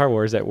of Star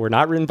Wars that were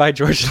not written by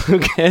George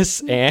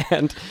Lucas,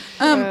 and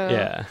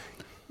yeah.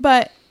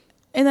 But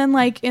and then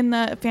like in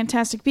the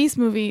Fantastic Beasts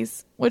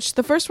movies, which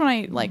the first one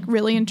I like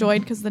really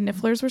enjoyed because the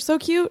Nifflers were so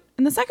cute,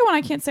 and the second one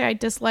I can't say I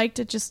disliked.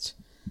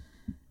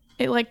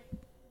 It like,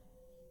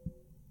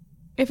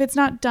 if it's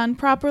not done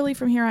properly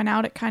from here on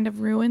out, it kind of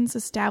ruins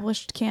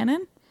established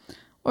canon,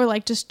 or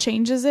like just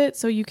changes it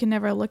so you can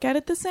never look at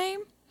it the same.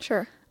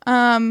 Sure.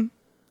 And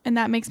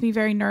that makes me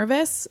very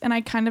nervous, and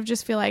I kind of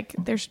just feel like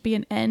there should be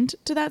an end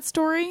to that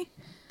story.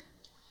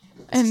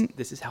 And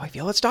this is how I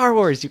feel with Star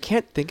Wars. You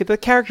can't think of the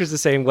characters the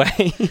same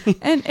way.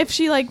 And if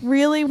she like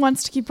really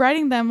wants to keep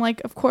writing them,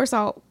 like of course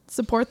I'll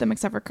support them,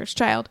 except for Cursed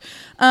Child.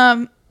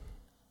 I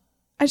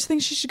just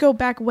think she should go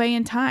back way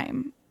in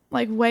time,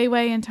 like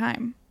way in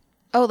time.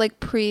 Oh, like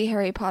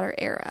pre-Harry Potter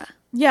era.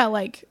 Yeah,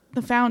 like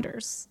the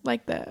founders,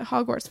 like the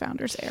Hogwarts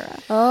founders era.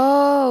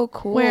 Oh,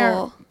 cool.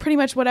 Where pretty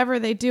much whatever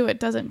they do, it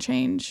doesn't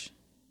change.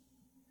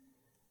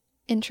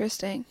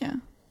 Interesting. Yeah.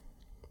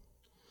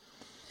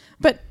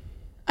 But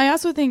I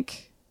also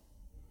think,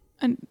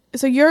 and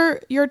so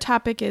your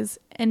topic is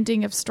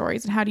ending of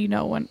stories and how do you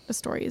know when a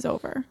story is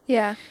over?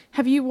 Yeah.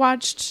 Have you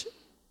watched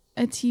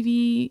a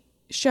TV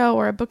show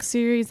or a book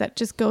series that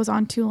just goes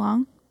on too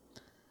long?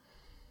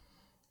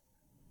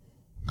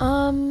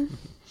 Have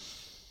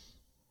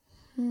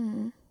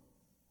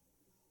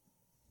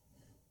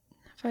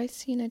I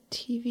seen a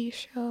TV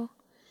show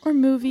or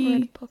movie or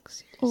a book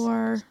series?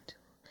 Or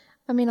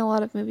I mean, a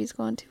lot of movies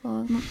go on too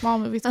long. All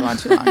movies go on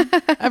too long.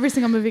 Every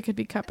single movie could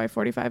be cut by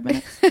 45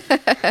 minutes.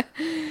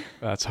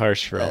 That's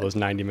harsh for all those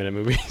 90-minute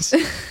movies.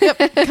 Yep,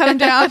 cut them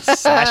down.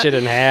 Slash it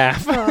in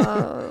half.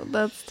 Oh,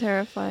 that's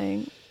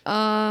terrifying.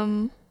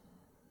 Movies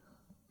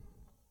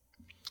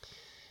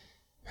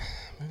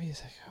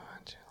that go on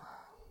too long.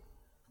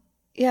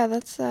 Yeah,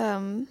 that's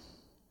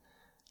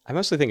I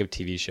mostly think of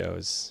TV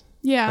shows.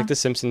 Yeah. Like The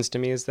Simpsons to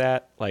me is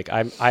that. Like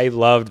I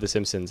loved The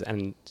Simpsons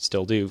and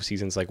still do,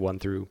 seasons like 1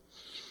 through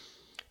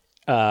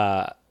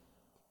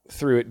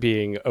it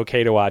being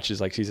okay to watch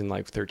is like season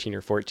like 13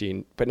 or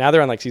 14. But now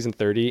they're on like season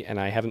 30 and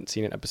I haven't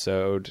seen an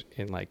episode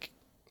in like,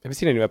 I haven't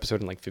seen a new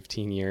episode in like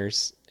 15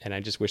 years and I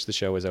just wish the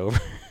show was over.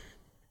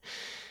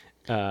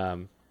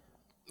 And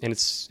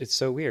it's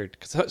so weird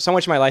because so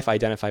much of my life I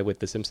identify with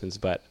The Simpsons,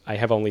 but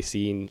I've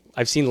seen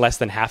less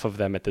than half of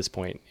them at this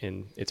point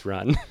in its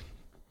run.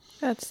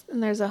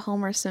 and there's a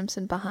Homer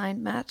Simpson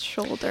behind Matt's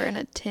shoulder in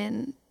a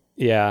tin.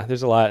 Yeah,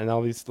 there's a lot, and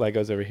all these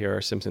Legos over here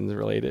are Simpsons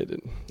related.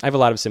 And I have a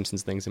lot of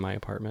Simpsons things in my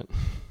apartment.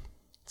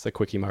 It's a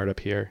Quickie Mart up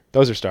here.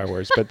 Those are Star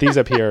Wars, but these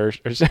up here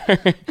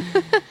are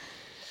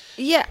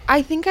Yeah,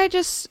 I think I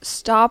just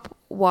stop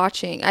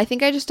watching. I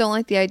think I just don't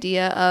like the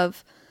idea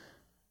of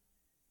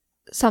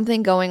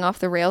something going off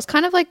the rails,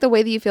 kind of like the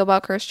way that you feel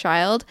about Cursed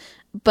Child,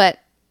 but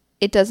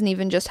it doesn't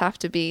even just have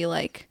to be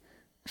like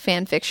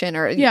fan fiction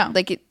or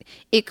like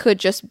it could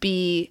just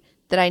be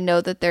that I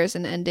know that there's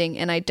an ending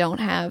and I don't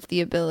have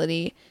the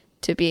ability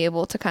to be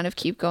able to kind of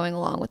keep going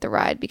along with the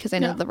ride because I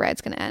know the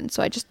ride's going to end,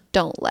 so I just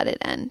don't let it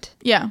end.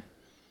 Yeah.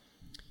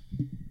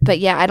 But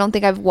yeah, I don't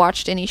think I've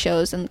watched any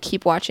shows and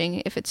keep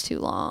watching if it's too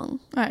long.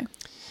 All right.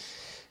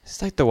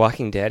 It's like The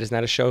Walking Dead. Isn't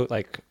that a show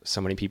like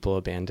so many people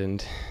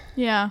abandoned?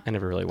 Yeah. I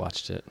never really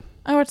watched it.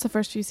 I watched the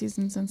first few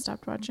seasons and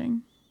stopped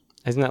watching.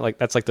 Isn't that like,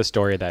 that's like the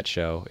story of that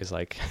show is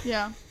like,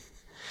 Yeah.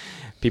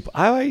 people,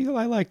 I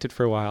liked it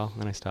for a while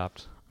and I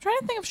stopped. I'm trying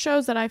to think of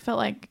shows that I felt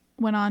like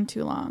went on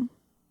too long.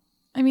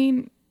 I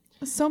mean,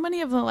 so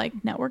many of the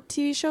like network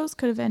TV shows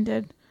could have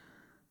ended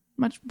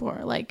much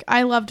more. Like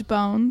I loved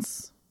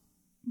Bones,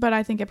 but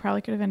I think it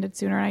probably could have ended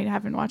sooner. I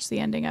haven't watched the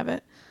ending of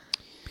it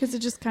because it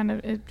just kind of,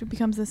 it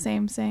becomes the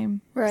same,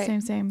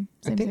 right. same.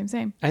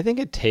 I think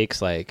it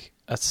takes like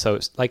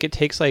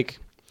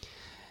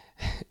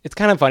it's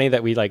kind of funny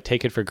that we like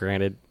take it for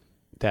granted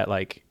that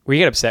like we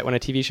get upset when a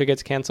TV show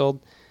gets canceled,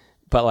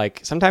 but like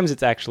sometimes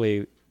it's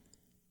actually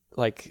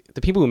like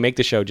the people who make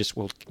the show just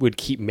would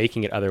keep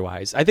making it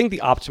otherwise. I think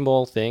the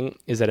optimal thing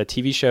is that a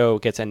TV show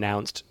gets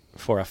announced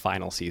for a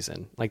final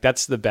season. Like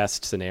that's the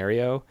best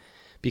scenario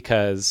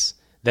because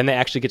then they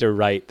actually get to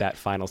write that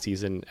final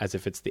season as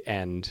if it's the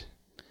end.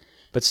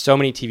 But so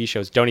many TV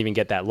shows don't even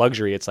get that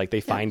luxury. It's like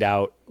they find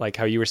out, like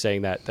how you were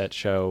saying that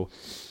show,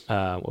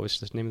 what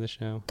was the name of the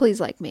show? Please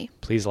Like Me.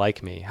 Please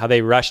Like Me. How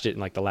they rushed it in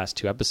like the last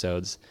 2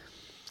 episodes.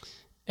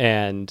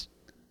 And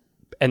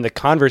the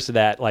converse of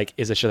that, like,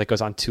 is a show that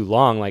goes on too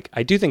long. Like,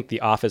 I do think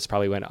The Office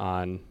probably went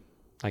on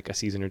like a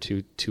season or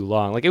two too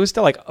long. Like, it was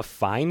still like a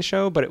fine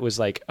show, but it was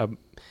like a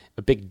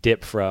big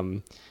dip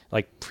from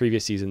like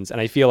previous seasons.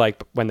 And I feel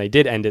like when they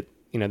did end it,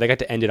 you know, they got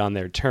to end it on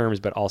their terms,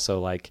 but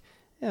also like,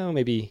 you know,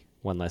 maybe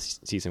one less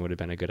season would have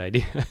been a good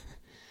idea.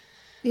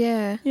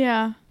 Yeah.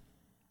 Yeah.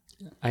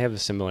 I have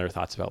similar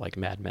thoughts about like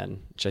Mad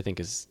Men, which I think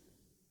is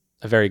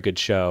a very good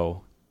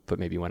show, but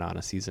maybe went on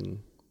a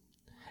season.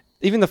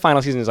 Even the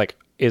final season is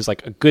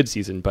like a good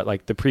season, but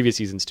like the previous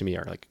seasons to me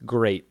are like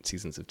great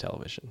seasons of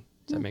television.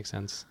 Does that make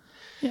sense?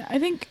 Yeah, I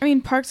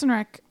mean, Parks and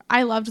Rec,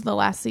 I loved the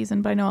last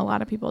season, but I know a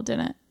lot of people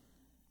didn't.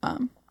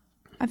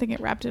 I think it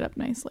wrapped it up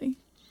nicely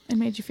and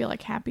made you feel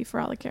like happy for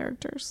all the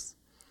characters.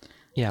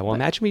 Yeah, well,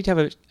 imagine we'd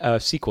have a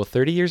sequel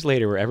 30 years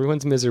later where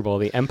everyone's miserable.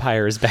 The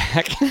Empire is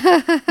back.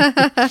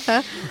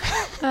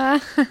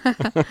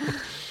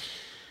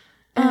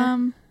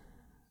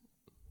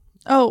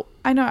 Oh,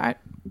 I know.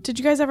 Did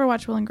you guys ever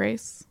watch Will and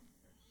Grace?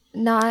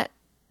 Not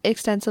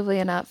extensively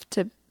enough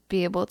to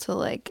be able to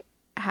like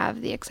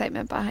have the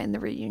excitement behind the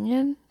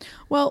reunion.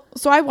 Well,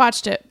 so I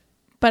watched it,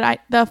 but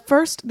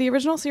the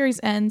original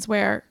series ends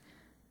where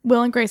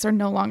Will and Grace are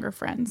no longer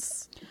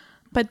friends.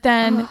 But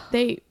then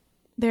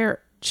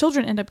their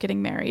children end up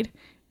getting married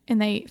and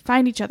they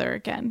find each other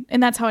again.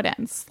 And that's how it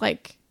ends.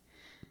 Like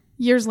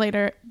years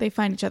later, they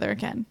find each other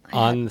again.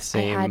 On the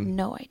same I had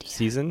no idea.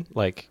 season?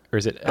 Like, or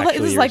is it actually...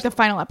 This is like the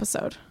final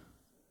episode.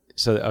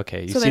 So,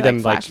 okay. You So see they, them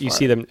like, like... flash You forward.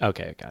 see them...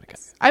 Okay, got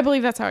it. I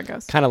believe that's how it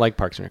goes. Kind of like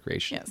Parks and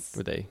Recreation. Yes.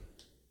 Where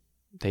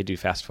they do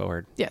fast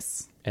forward.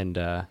 Yes. And...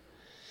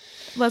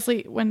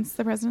 Leslie wins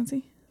the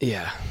presidency.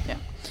 Yeah.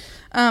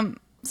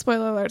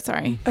 Spoiler alert,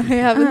 sorry. I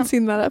haven't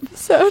seen that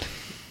episode.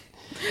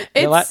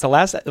 The last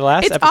It's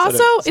episode also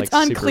is, like, it's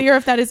unclear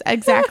if that is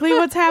exactly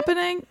what's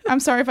happening. I'm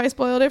sorry if I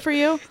spoiled it for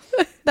you.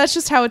 That's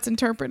just how it's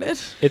interpreted.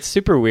 It's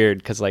super weird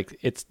because like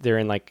they're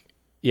in like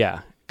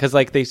because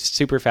like they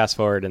super fast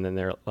forward and then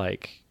they're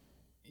like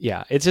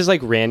it's just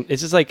like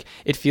it's just like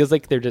it feels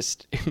like they're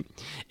just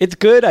it's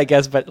good I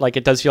guess, but like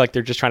it does feel like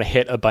they're just trying to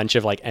hit a bunch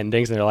of like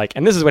endings and they're like,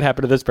 and this is what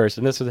happened to this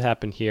person, this is what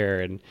happened here,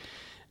 and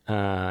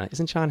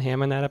isn't John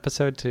Hamm in that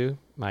episode too?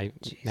 My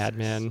Jesus. Mad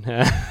Men.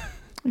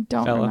 I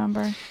don't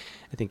remember.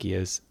 I think he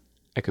is.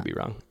 I could be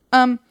wrong.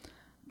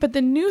 But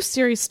the new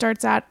series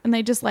starts out and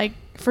they just like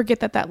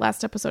forget that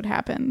last episode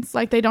happens.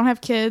 Like they don't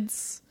have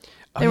kids.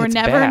 They were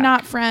never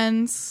not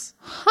friends.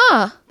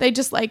 Huh. They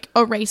just like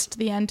erased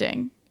the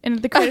ending. And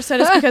the creator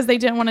said it's because they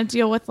didn't want to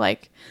deal with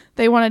like,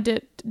 they wanted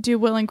to do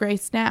Will and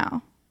Grace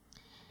now.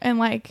 And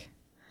like.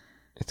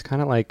 It's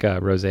kind of like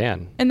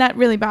Roseanne. And that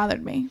really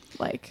bothered me.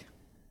 Like.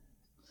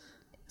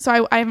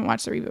 So I haven't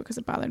watched the reboot because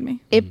it bothered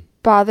me. It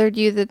bothered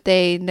you that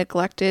they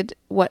neglected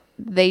what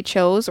they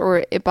chose,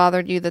 or it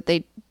bothered you that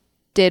they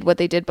did what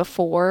they did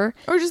before?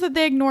 Or just that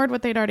they ignored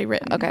what they'd already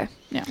written. Okay.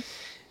 Yeah.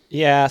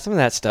 Yeah, some of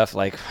that stuff,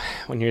 like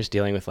when you're just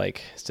dealing with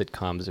like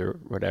sitcoms or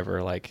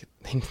whatever, like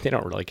they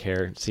don't really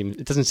care.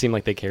 It doesn't seem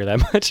like they care that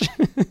much.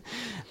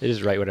 They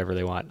just write whatever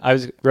they want.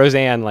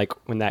 Roseanne, like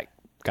when that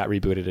got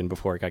rebooted and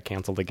before it got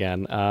canceled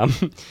again,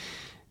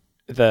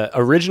 the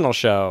original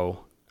show,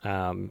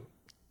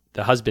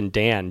 the husband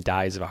Dan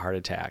dies of a heart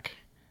attack.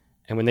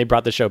 And when they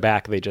brought the show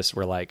back, they just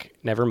were like,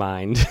 never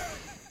mind.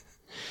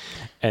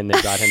 And they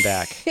brought him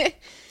back.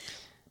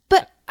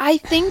 But I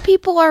think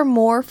people are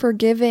more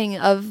forgiving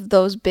of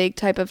those big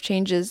type of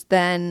changes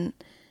than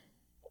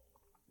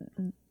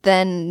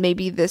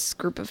maybe this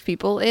group of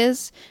people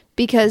is.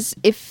 Because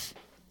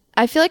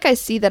I feel like I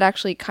see that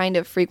actually kind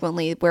of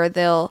frequently where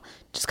they'll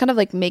just kind of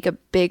like make a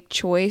big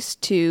choice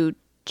to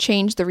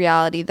change the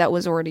reality that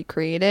was already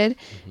created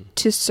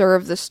to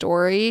serve the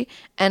story.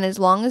 And as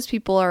long as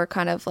people are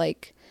kind of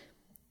like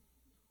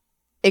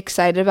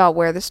excited about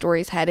where the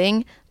story's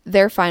heading,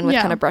 they're fine with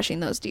kind of brushing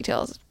those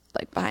details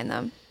like behind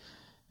them.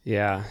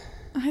 Yeah.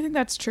 I think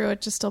that's true. It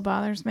just still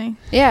bothers me.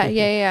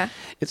 Yeah.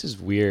 It's just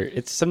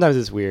weird. Sometimes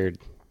it's weird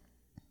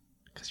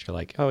because you're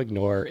like, oh,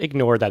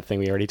 ignore that thing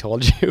we already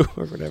told you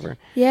or whatever.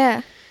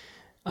 Yeah.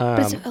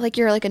 But so, like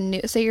you're like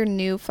you're a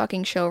new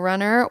fucking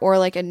showrunner or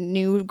like a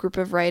new group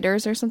of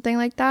writers or something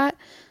like that,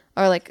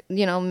 or like,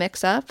 you know,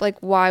 mix up. Like,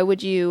 why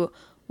would you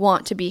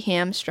want to be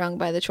hamstrung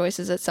by the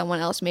choices that someone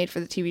else made for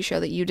the TV show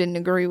that you didn't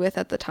agree with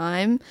at the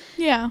time?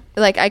 Yeah.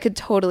 Like, I could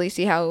totally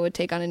see how it would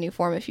take on a new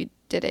form if you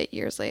did it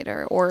years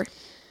later or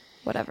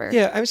whatever.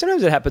 Yeah, I mean,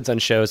 sometimes it happens on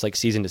shows like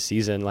season to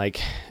season.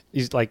 Like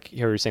you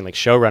were saying, like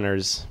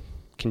showrunners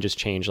can just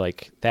change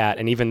like that,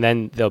 and even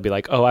then they'll be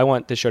like, oh, I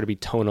want this show to be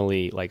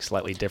tonally like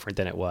slightly different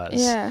than it was.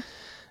 Yeah.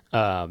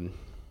 I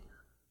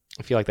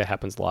feel like that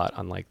happens a lot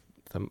on like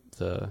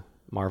the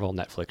Marvel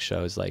Netflix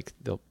shows. Like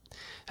they'll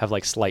have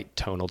like slight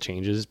tonal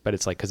changes, but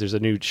it's like because there's a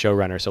new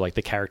showrunner, so like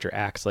the character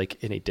acts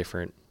like in a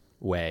different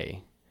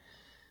way.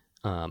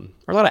 Or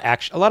a lot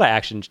of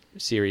action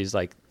series,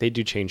 like they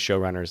do change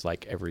showrunners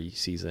like every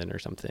season or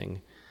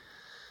something.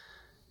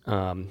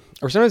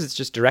 Or sometimes it's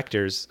just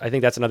directors. I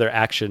think that's another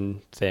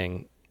action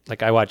thing.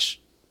 Like I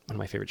watch, one of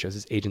my favorite shows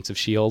is Agents of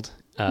S.H.I.E.L.D.,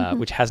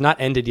 which has not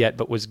ended yet,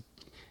 but was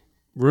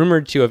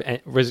rumored to have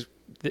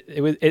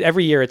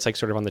every year it's like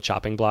sort of on the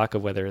chopping block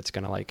of whether it's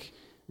going to like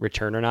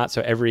return or not.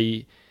 So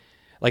every,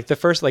 like the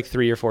first like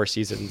 3 or 4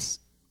 seasons,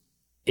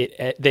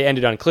 they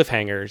ended on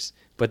cliffhangers,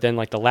 but then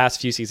like the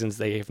last few seasons,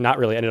 they have not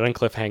really ended on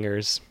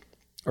cliffhangers.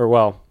 Or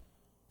well,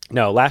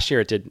 no, last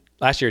year it did.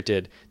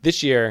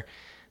 This year,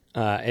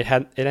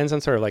 it ends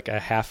on sort of like a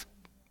half.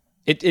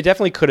 It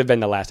definitely could have been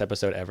the last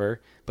episode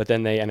ever, but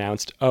then they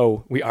announced,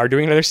 oh, we are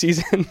doing another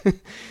season.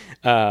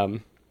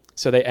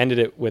 So they ended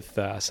it with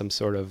some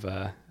sort of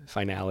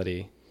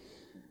finality.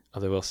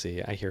 Although we'll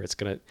see. I hear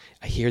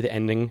the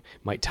ending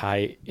might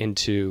tie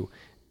into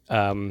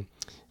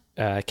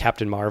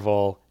Captain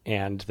Marvel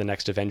and the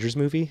next Avengers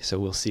movie. So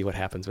we'll see what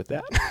happens with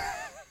that.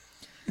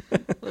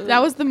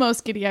 That was the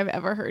most giddy I've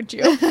ever heard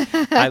you.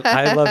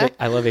 I love it.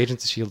 I love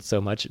Agents of S.H.I.E.L.D.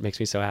 so much. It makes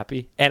me so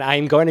happy. And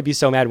I'm going to be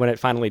so mad when it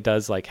finally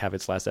does like have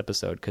its last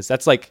episode, because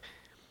that's like,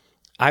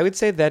 I would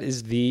say that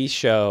is the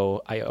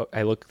show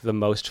I look the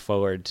most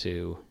forward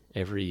to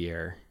every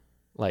year,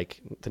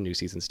 like the new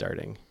season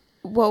starting.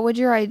 What would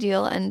your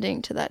ideal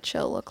ending to that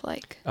show look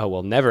like? Oh,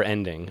 well, never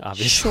ending,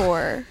 obviously.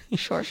 Sure.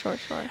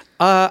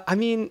 I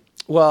mean,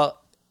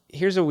 well,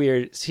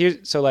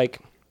 so like,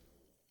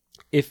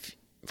 if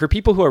for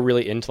people who are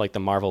really into like the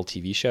Marvel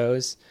TV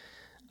shows,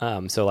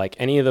 so like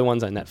any of the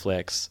ones on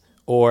Netflix,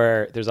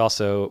 or there's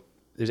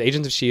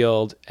Agents of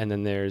S.H.I.E.L.D., and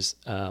then there's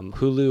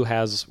Hulu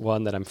has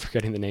one that I'm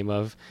forgetting the name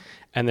of,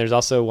 and there's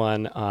also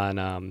one on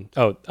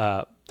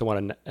the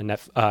one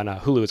on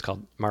Hulu is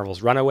called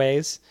Marvel's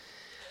Runaways.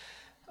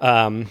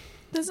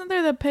 Isn't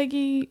there the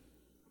Peggy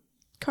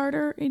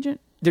Carter agent?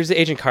 There's the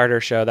Agent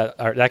Carter show that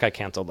got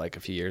canceled like a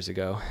few years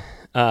ago.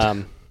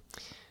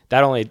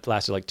 That only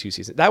lasted like 2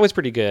 seasons. That was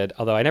pretty good,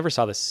 although I never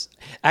saw this.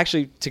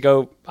 Actually,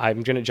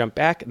 I'm going to jump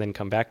back and then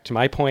come back to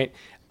my point.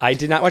 I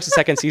did not watch the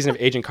second season of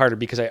Agent Carter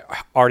because I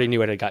already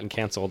knew it had gotten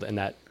canceled, and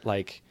that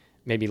like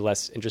made me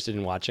less interested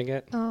in watching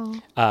it.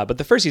 Oh. But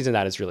the first season of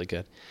that is really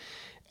good.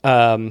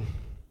 And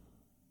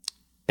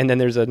then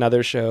there's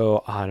another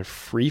show on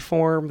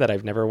Freeform that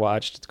I've never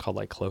watched. It's called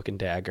like Cloak and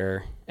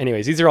Dagger.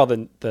 Anyways, these are all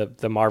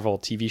the Marvel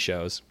TV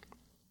shows.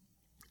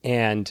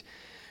 And,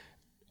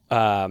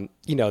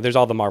 there's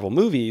all the Marvel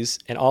movies,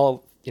 and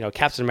all,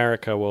 Captain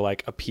America will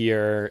like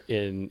appear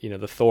in,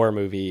 the Thor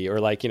movie, or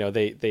like,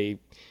 they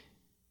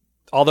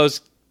all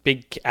those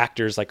big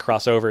actors like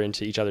cross over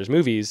into each other's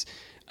movies.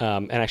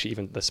 And actually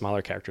even the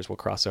smaller characters will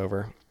cross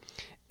over.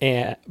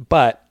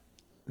 But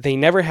they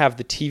never have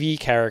the TV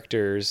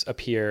characters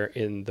appear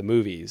in the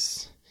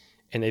movies,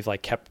 and they've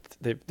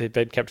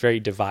been kept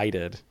very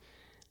divided.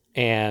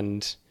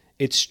 And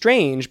it's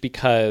strange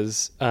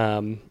because,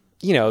 they're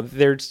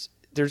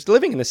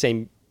living in the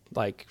same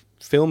like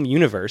film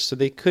universe, so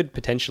they could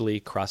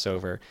potentially cross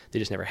over. They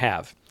just never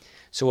have.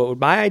 So what would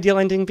my ideal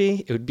ending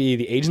be? It would be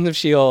the Agents of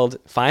S.H.I.E.L.D.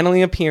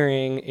 finally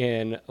appearing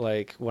in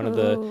like one of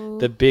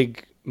the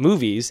big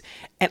movies.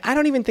 And I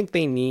don't even think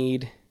they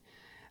need,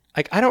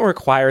 like, I don't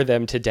require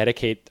them to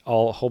dedicate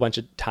a whole bunch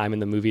of time in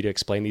the movie to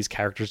explain these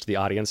characters to the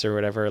audience or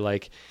whatever.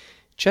 Like,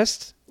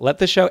 just let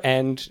the show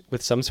end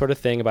with some sort of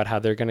thing about how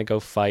they're going to go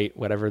fight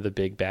whatever the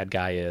big bad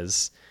guy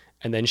is,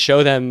 and then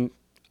show them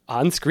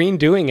on screen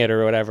doing it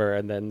or whatever,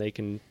 and then they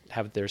can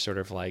have their sort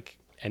of like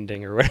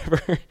ending or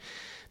whatever.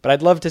 But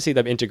I'd love to see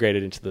them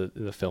integrated into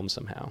the film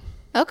somehow.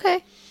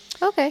 Okay,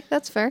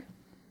 that's fair.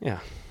 Yeah.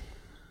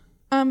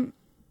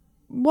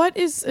 What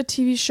is a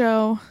TV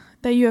show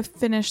that you have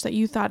finished that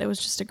you thought it was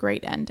just a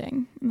great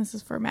ending? And this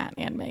is for Matt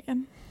and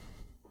Megan.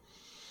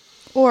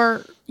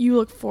 Or you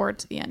look forward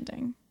to the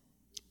ending.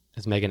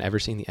 Has Megan ever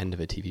seen the end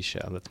of a TV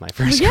show? That's my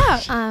first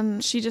question. Yeah.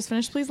 She just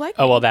finished Please Like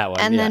Me. Oh, well, that one.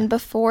 And then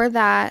before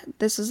that,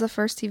 this was the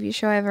first TV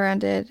show I ever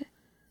ended,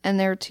 and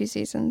there were 2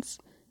 seasons.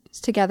 It's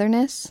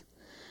Togetherness.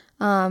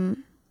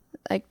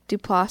 Like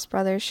Duplass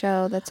Brothers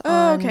show that's on...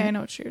 Oh, okay. I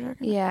know what you're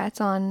talking about. Yeah,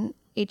 it's on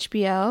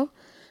HBO.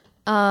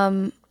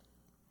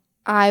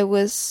 I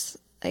was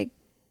like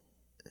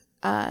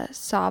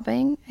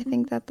sobbing. I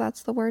think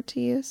that's the word to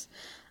use.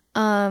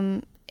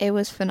 It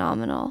was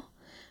phenomenal.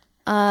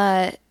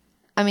 I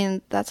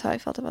mean, that's how I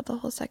felt about the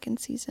whole second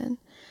season.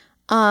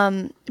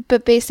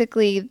 But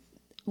basically,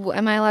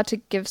 am I allowed to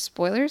give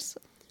spoilers?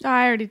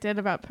 I already did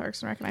about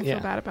Parks and Rec, and I feel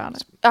bad about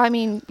it. I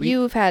mean,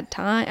 you've had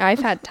time. I've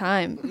had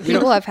time.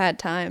 People have had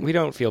time. We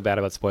don't feel bad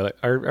about spoilers.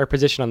 Our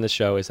position on this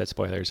show is that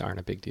spoilers aren't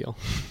a big deal.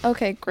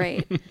 Okay,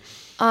 great.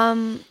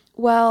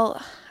 Well,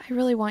 I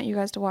really want you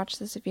guys to watch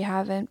this if you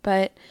haven't,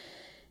 but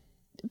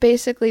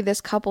basically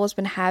this couple has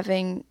been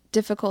having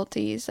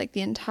difficulties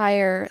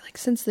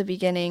since the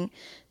beginning.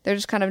 They're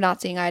just kind of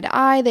not seeing eye to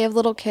eye. They have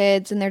little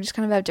kids, and they're just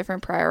kind of have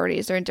different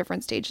priorities. They're in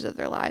different stages of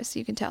their lives, so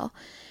you can tell.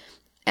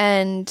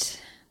 And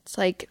it's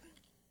like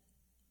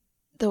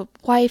the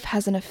wife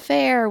has an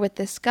affair with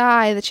this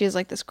guy that she has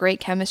like this great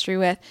chemistry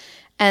with,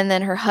 and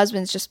then her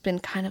husband's just been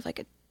kind of like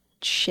a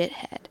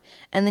shithead.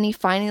 And then he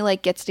finally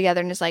like gets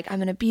together and is like, I'm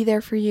gonna be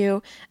there for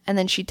you. And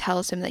then she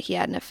tells him that he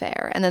had an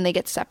affair, and then they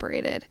get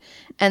separated.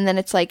 And then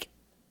it's like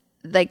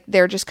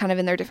they're just kind of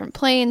in their different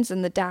planes,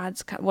 and the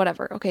dad's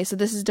whatever. Okay, so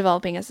this is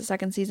developing as the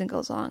second season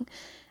goes along.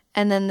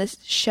 And then this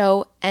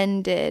show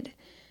ended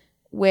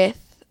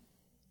with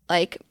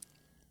like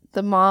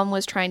the mom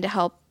was trying to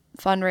help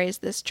fundraise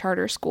this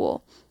charter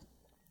school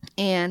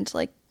and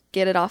like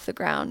get it off the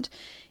ground.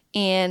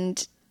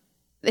 And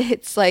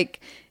it's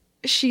like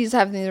she's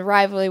having the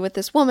rivalry with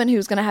this woman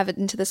who's going to have it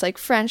into this like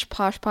French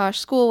posh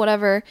school,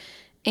 whatever.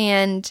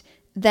 And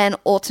then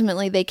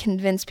ultimately they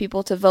convince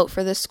people to vote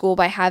for this school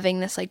by having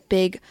this like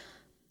big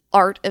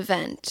art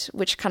event,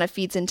 which kind of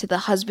feeds into the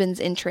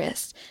husband's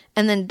interest.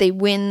 And then they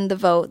win the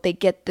vote, they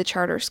get the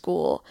charter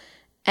school.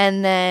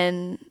 And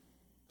then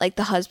like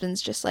the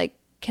husband's just like,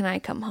 can I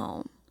come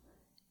home?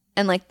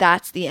 And like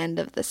that's the end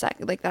of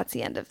that's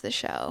the end of the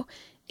show,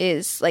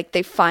 is like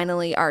they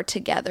finally are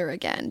together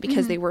again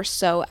because they were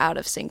so out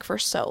of sync for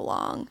so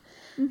long.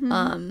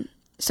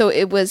 So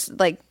it was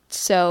like,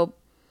 so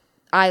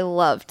I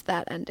loved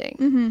that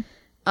ending.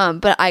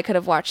 But I could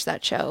have watched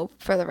that show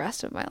for the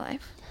rest of my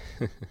life.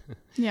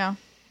 Yeah.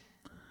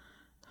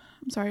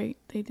 I'm sorry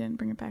they didn't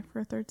bring it back for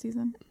a third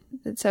season.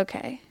 It's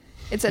okay.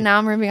 Now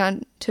I'm moving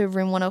on to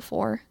Room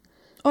 104.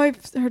 Oh,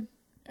 I've heard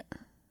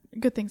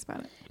good things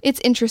about it.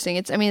 It's interesting.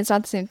 It's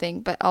not the same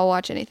thing, but I'll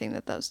watch anything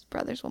that those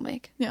brothers will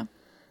make. Yeah.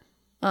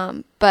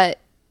 But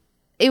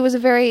it was a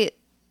very,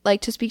 like,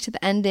 to speak to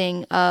the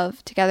ending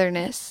of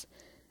Togetherness,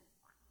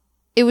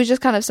 it was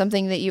just kind of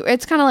something that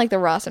it's kind of like the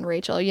Ross and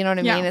Rachel, you know what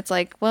I mean? It's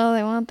like, well,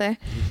 they want there.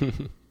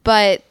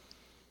 But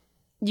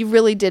you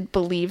really did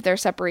believe their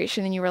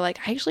separation, and you were like,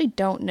 I actually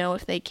don't know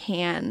if they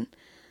can,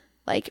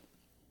 like,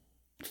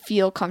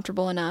 feel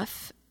comfortable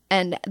enough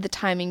and the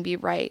timing be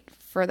right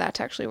for that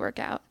to actually work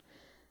out.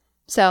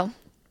 So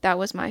that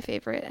was my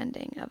favorite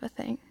ending of a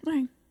thing.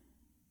 Right.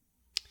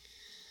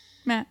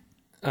 Matt?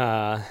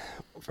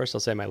 First I'll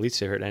say my least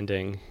favorite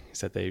ending is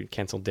that they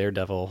canceled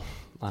Daredevil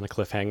on a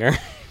cliffhanger.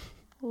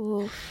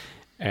 Ooh.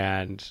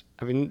 And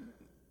I mean,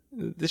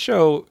 the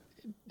show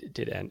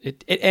did end.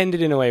 It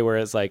ended in a way where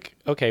it's like,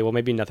 okay, well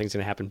maybe nothing's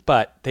going to happen,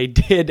 but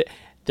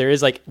there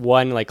is like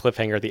one like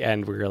cliffhanger at the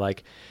end where you're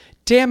like,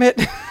 damn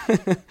it.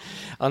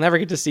 I'll never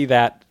get to see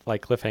that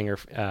like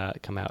cliffhanger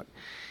come out.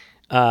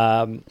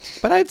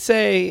 But I'd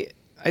say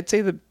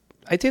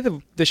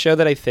the show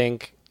that I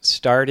think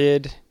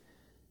started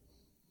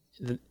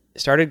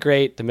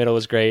great, the middle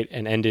was great,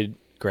 and ended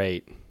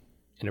great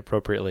and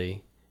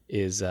appropriately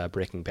is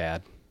Breaking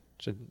Bad.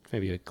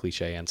 Maybe a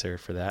cliche answer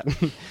for that.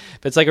 But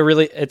it's like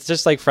it's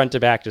just like front to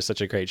back, just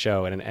such a great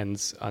show, and it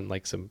ends on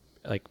like some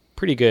like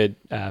pretty good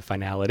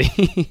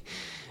finality.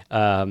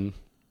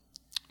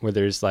 Where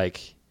there's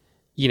like,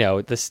 you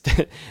know,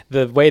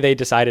 the way they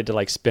decided to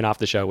like spin off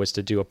the show was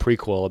to do a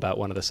prequel about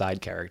one of the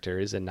side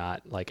characters and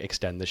not like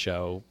extend the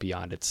show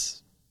beyond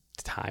its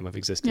time of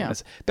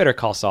existence. Yeah. Better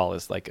Call Saul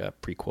is like a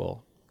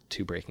prequel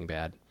to Breaking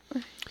Bad.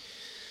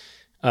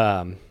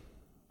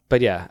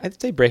 But yeah,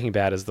 I'd say Breaking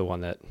Bad is the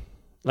one that,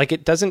 like,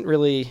 it doesn't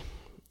really,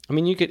 I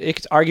mean,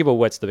 it's arguable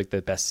what's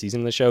the best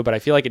season of the show, but I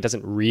feel like it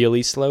doesn't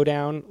really slow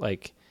down.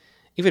 Like,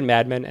 even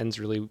Mad Men ends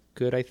really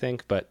good, I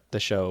think, but the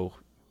show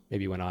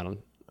maybe went on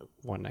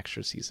one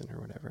extra season or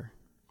whatever.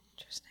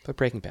 Interesting. But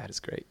Breaking Bad is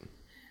great.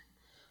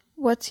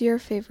 What's your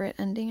favorite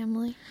ending,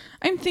 Emily?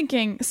 I'm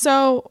thinking,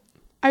 so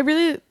I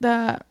really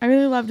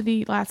loved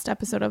the last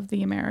episode of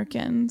The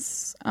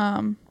Americans.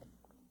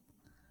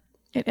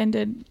 It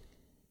ended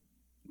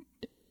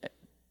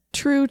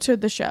true to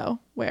the show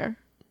where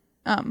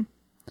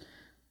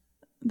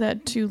the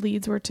two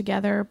leads were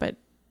together, but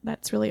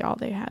that's really all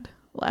they had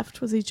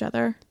left was each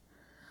other.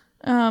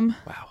 Wow.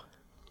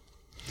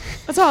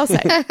 That's all I'll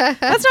say.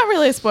 That's not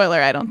really a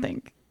spoiler, I don't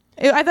think.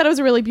 I thought it was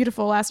a really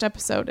beautiful last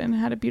episode and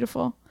had a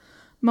beautiful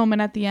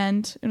moment at the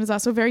end. It was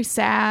also very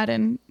sad,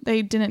 and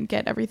they didn't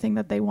get everything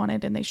that they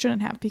wanted, and they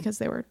shouldn't have because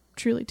they were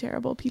truly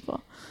terrible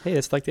people. Hey,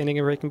 it's like the ending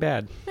of Breaking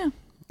Bad. Yeah.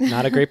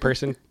 Not a great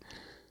person.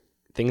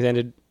 Things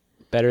ended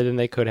better than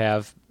they could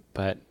have,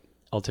 but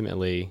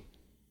ultimately,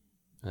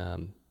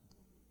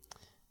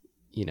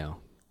 you know,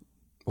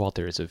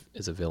 Walter is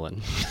a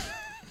villain.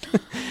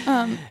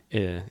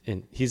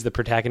 And he's the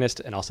protagonist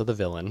and also the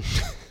villain.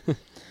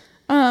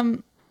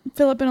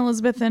 Philip and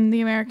Elizabeth and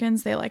the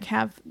Americans, they like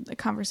have the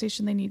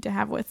conversation they need to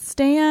have with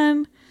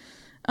Stan.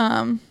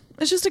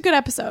 It's just a good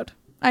episode.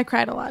 I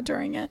cried a lot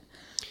during it.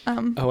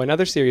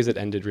 Another series that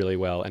ended really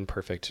well and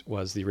perfect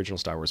was the original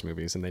Star Wars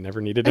movies, and they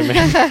never needed to make.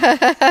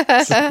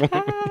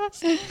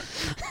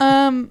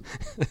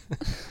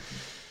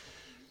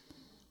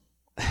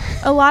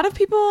 A lot of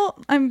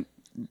people, I'm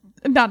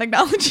not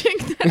acknowledging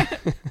that.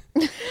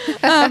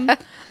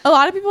 A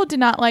lot of people did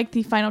not like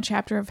the final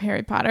chapter of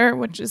Harry Potter,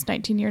 which is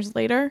 19 years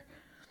later.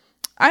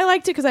 I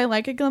liked it because I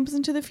like a glimpse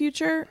into the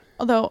future,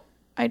 although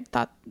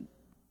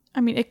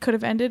it could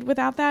have ended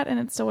without that, and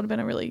it still would have been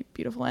a really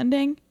beautiful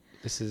ending.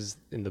 This is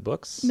in the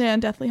books? Yeah,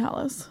 in Deathly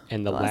Hallows.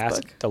 And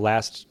the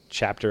last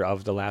chapter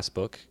of the last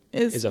book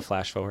is a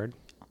flash forward?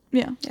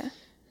 Yeah.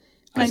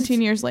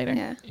 19 years later.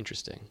 Yeah.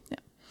 Interesting. Yeah.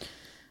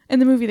 In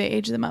the movie, they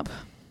age them up.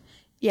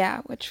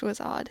 Yeah, which was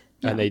odd.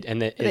 And they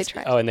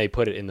tried. Oh, and they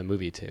put it in the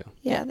movie too.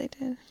 Yeah, they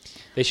did.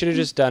 They should have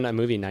just done a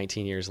movie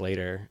 19 years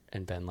later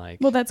and been like...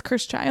 Well, that's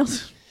Cursed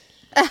Child.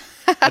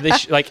 They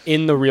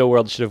in the real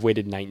world should have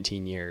waited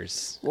 19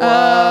 years.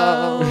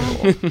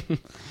 Whoa.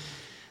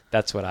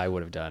 That's what I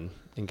would have done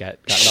and gotten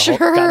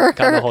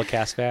the whole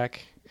cast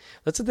back.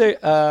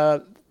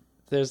 There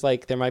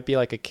might be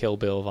like a Kill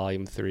Bill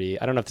Volume 3.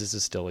 I don't know if this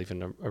is still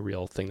even a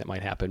real thing that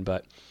might happen,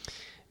 but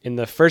in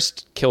the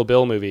first Kill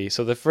Bill movie,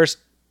 so the first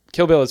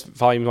Kill Bill is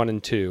Volume 1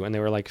 and 2, and they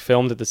were like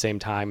filmed at the same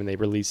time, and they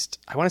released,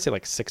 I want to say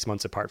like 6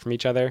 months apart from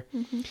each other.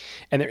 Mm-hmm.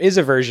 And there is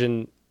a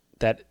version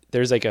that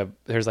there's like a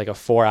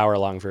 4-hour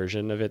long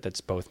version of it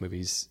that's both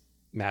movies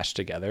mashed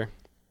together.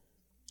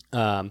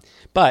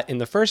 But in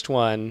the first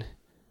one,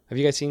 have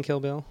you guys seen Kill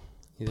Bill?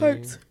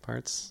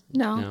 Parts?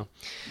 No.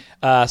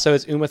 So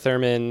it's Uma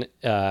Thurman.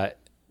 I'll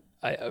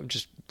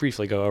just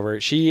briefly go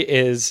over. She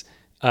is,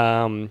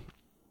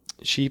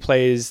 she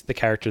plays the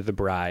character The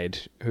Bride,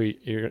 who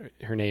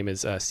her name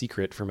is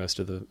Secret for most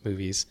of the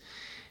movies.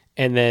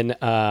 And then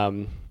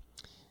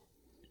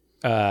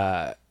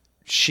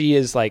she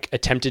is like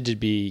attempted to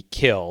be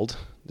killed.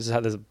 This is how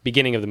the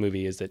beginning of the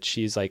movie is, that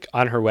she's like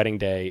on her wedding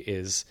day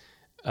is,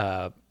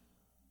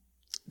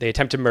 they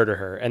attempt to murder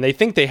her, and they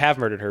think they have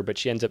murdered her, but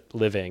she ends up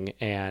living.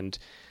 And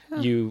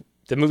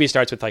the movie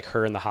starts with like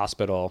her in the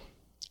hospital,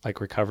 like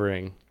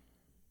recovering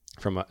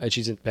from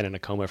she's been in a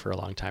coma for a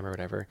long time or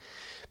whatever.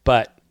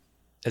 But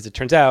as it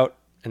turns out,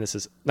 and this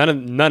is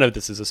none of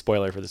this is a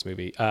spoiler for this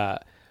movie,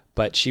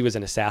 but she was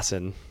an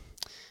assassin,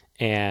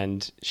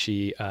 and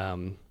she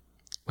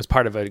was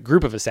part of a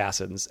group of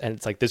assassins, and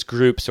it's like this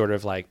group sort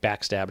of like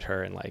backstabbed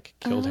her and like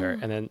killed her.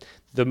 And then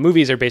the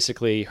movies are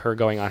basically her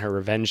going on her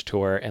revenge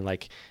tour and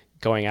like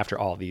going after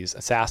all these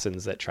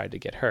assassins that tried to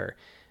get her,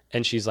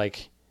 and she's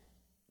like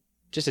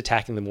just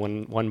attacking them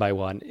one by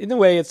one. In a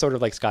way, it's sort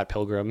of like Scott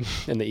Pilgrim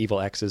and the Evil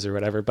Exes or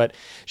whatever, but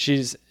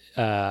she's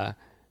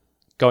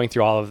going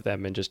through all of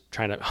them and just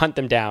trying to hunt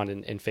them down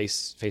and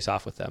face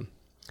off with them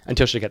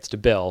until she gets to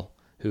Bill,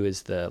 who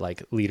is the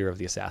like leader of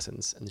the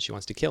assassins, and she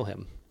wants to kill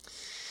him.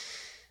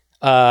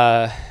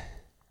 But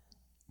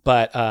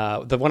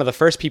one of the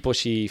first people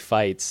she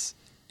fights,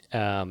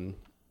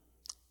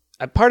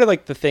 part of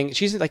like the thing,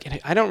 she's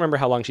like, I don't remember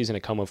how long she's in a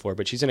coma for,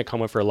 but she's in a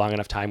coma for a long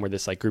enough time where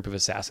this like group of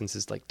assassins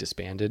is like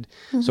disbanded.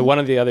 Mm-hmm. So one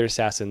of the other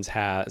assassins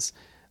has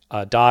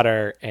a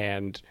daughter,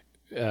 and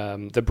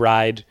the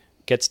bride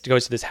goes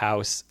to this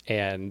house,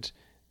 and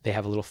they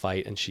have a little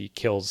fight, and she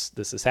kills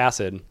this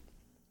assassin.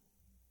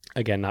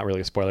 Again, not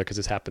really a spoiler because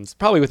this happens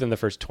probably within the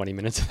first 20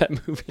 minutes of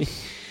that movie.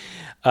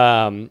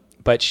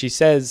 But she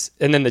says,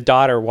 and then the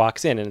daughter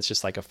walks in, and it's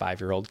just like a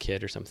 5-year-old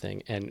kid or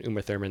something. And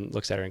Uma Thurman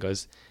looks at her and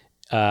goes,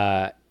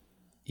 or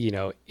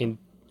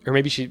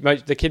maybe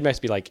the kid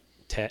must be like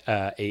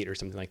 8 or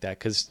something like that.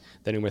 Because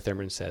then Uma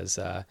Thurman says,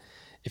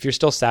 if you're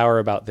still sour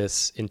about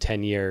this in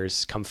 10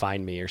 years, come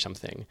find me or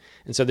something.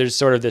 And so there's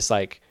sort of this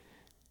like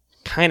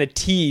kind of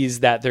tease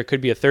that there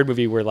could be a third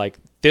movie where like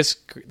this,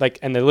 like,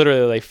 and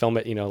they film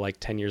it, like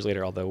 10 years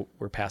later, although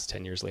we're past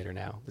 10 years later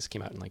now. This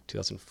came out in like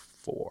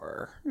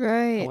 2004,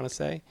 right? I want to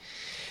say.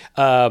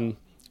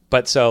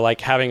 But so like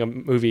having a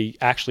movie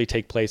actually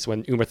take place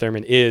when Uma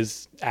Thurman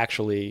is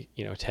actually,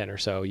 10 or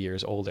so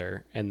years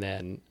older. And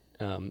then,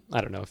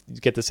 I don't know, if you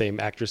get the same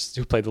actress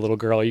who played the little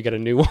girl, you get a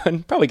new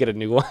one, probably get a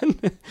new one.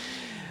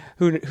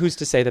 Who's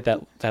to say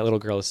that little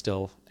girl is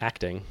still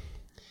acting?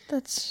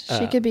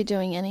 She could be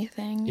doing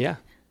anything. Yeah.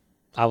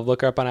 I'll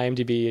look her up on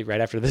IMDb right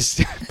after this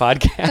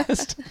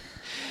podcast.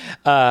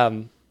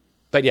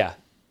 But yeah,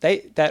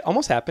 that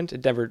almost happened.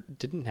 It never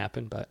didn't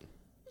happen, but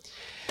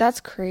that's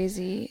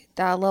crazy.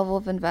 That level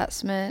of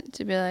investment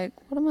to be like,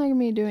 what am I going to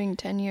be doing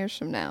 10 years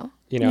from now?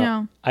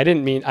 Yeah. I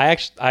didn't mean, I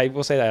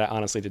will say that I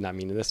honestly did not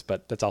mean this,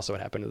 but that's also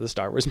what happened to the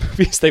Star Wars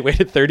movies. They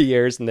waited 30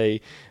 years and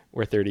they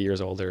were 30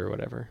 years older or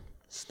whatever.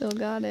 Still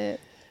got it.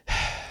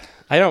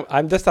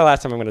 That's the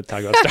last time I'm going to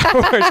talk about Star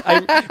Wars.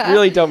 I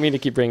really don't mean to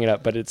keep bringing it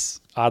up, but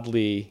it's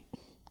oddly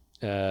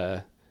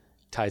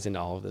ties into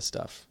all of this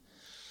stuff.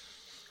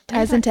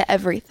 Ties into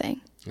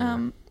everything.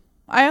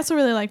 I also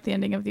really like the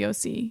ending of The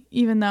OC,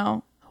 even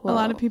though A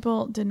lot of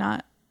people did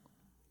not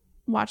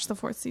watch the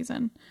 4th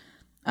season.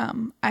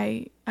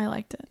 I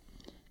liked it.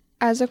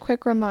 As a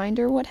quick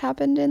reminder, what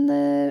happened in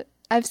the...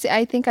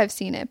 I think I've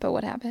seen it, but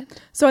what happened?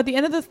 So at the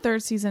end of the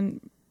 3rd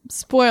season,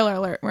 spoiler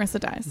alert, Marissa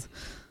dies.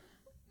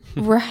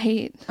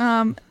 Right.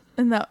 And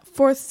the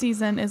 4th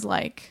season is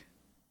like,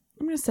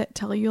 I'm going to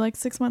tell you like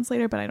 6 months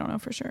later, but I don't know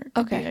for sure. It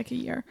could be like a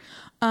year.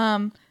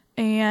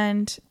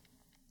 And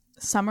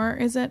Summer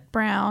is at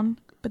Brown,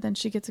 but then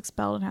she gets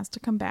expelled and has to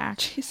come back.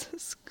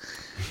 Jesus.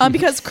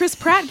 Because Chris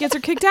Pratt gets her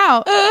kicked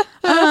out.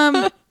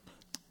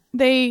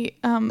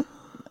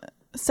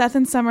 Seth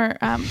and Summer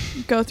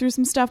go through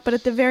some stuff, but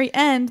at the very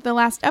end, the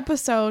last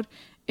episode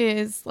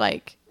is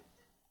like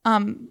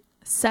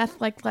Seth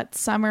like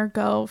lets Summer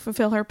go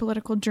fulfill her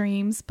political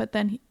dreams, but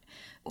then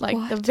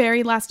the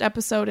very last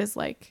episode is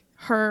like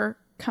her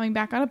coming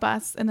back on a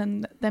bus and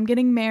then them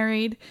getting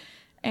married,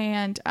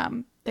 and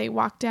they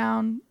walk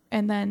down,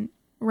 and then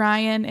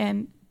Ryan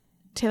and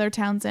Taylor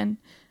Townsend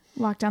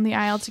walk down the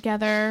aisle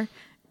together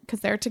because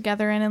they're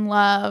together and in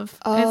love.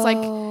 Oh. And it's like,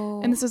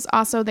 and this is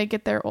also, they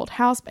get their old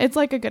house. It's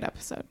like a good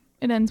episode.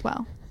 It ends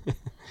well.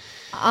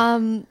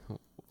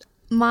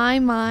 My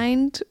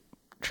mind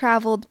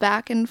traveled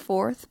back and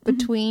forth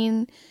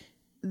between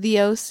the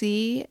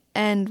OC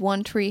and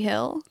One Tree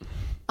Hill.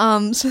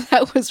 So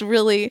that was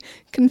really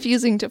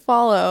confusing to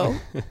follow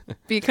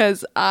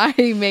because I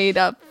made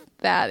up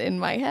that in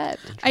my head.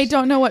 I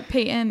don't know what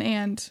Peyton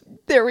and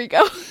there we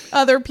go.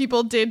 other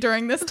people did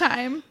during this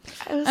time.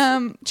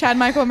 Chad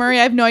Michael Murray,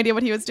 I have no idea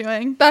what he was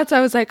doing.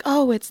 I was like,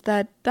 oh, it's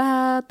that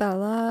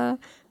da.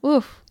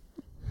 Oof.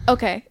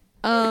 Okay.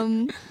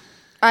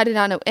 I did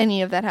not know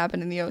any of that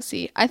happened in the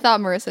OC. I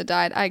thought Marissa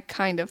died. I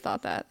kind of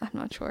thought that. I'm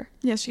not sure.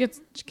 Yeah, she gets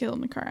killed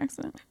in a car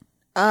accident.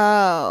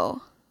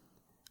 Oh.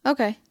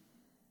 Okay.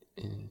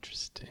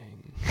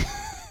 Interesting.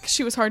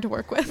 She was hard to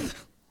work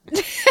with.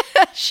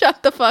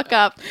 Shut the fuck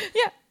up.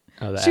 Yeah.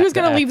 Oh, she was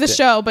going to leave the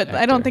show, but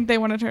I don't think they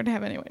wanted her to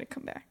have any way to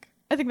come back.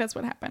 I think that's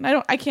what happened.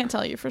 I can't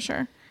tell you for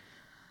sure.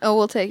 Oh,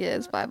 we'll take it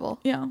as Bible.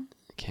 Yeah.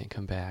 Can't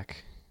come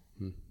back.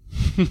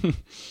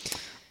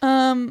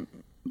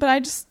 But I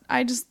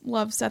just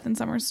love Seth and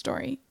Summer's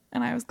story,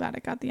 and I was glad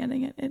it got the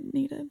ending it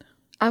needed.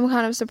 I'm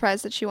kind of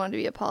surprised that she wanted to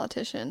be a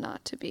politician,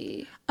 not to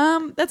be.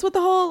 That's what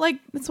the whole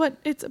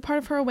it's a part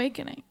of her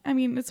awakening. I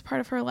mean, it's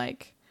part of her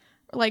like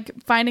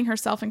finding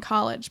herself in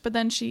college, but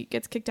then she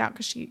gets kicked out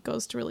because she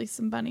goes to release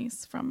some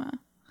bunnies from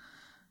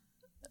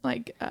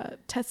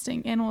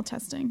animal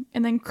testing,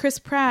 and then Chris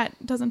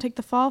Pratt doesn't take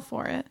the fall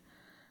for it,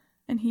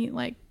 and he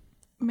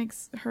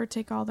makes her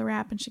take all the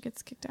rap, and she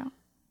gets kicked out.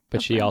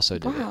 But she also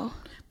did it.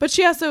 But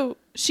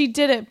she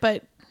did it,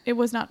 but it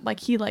was not like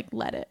he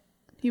led it.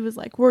 He was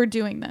like, "We're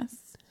doing this."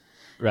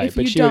 Right. If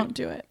you don't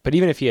do it. But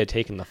even if he had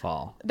taken the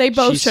fall, they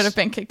both should have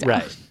been kicked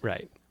out.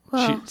 Right.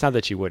 Well, it's not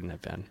that she wouldn't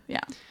have been.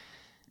 Yeah.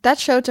 That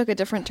show took a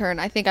different turn.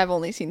 I think I've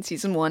only seen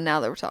season 1 now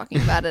that we're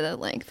talking about it at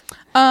length.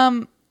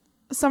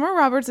 Summer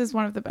Roberts is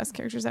one of the best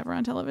characters ever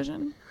on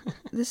television.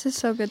 This is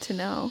so good to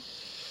know.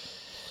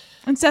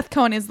 And Seth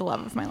Cohen is the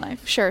love of my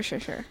life. Sure.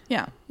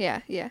 Yeah.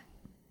 Yeah.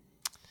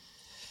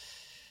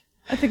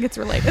 I think it's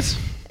related.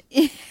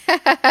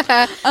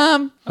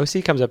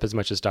 OC comes up as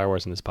much as Star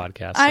Wars in this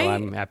podcast, so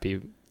I'm happy.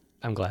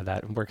 I'm glad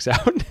that works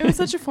out. It was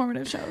such a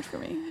formative show for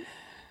me.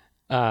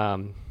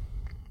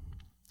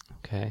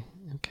 Okay.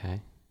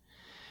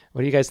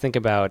 What do you guys think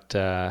about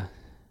the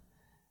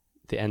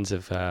ends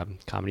of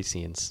comedy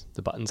scenes,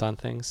 the buttons on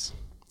things?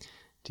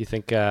 Do you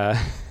think, so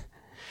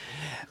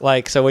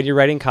when you're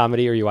writing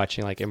comedy or you're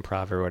watching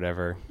improv or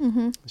whatever,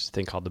 there's a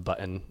thing called the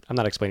button. I'm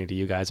not explaining to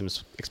you guys. I'm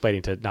just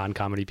explaining to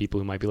non-comedy people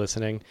who might be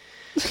listening.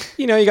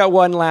 You got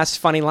one last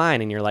funny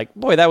line and you're like,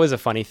 boy, that was a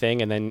funny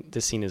thing. And then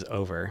the scene is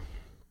over.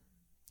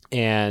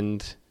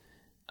 And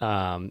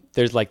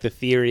there's the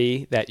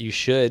theory that you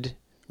should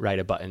write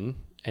a button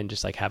and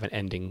just have an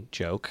ending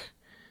joke,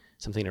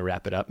 something to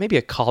wrap it up. Maybe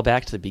a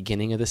callback to the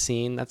beginning of the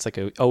scene. That's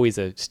always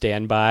a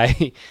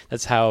standby.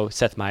 That's how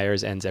Seth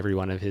Meyers ends every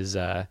one of his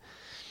A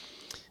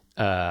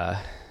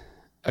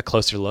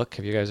Closer Look.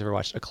 Have you guys ever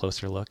watched A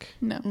Closer Look?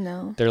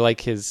 No. They're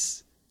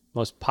his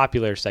most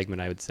popular segment,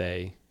 I would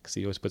say, because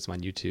he always puts them on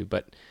YouTube.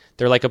 But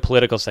they're a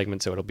political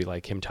segment, so it'll be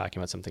him talking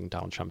about something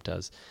Donald Trump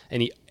does.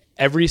 And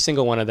every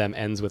single one of them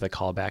ends with a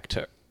callback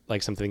to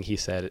something he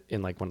said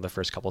in one of the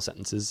first couple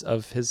sentences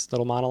of his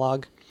little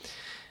monologue.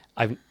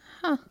 I've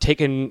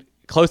taken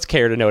close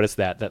care to notice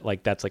that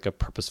that's a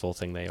purposeful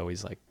thing. They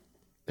always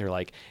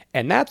they're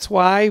and that's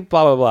why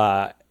blah blah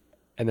blah,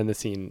 and then the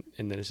scene,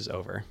 and then it's just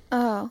over.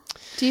 Oh,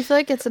 do you feel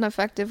like it's an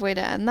effective way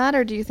to end that,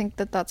 or do you think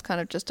that that's kind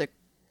of just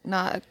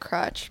not a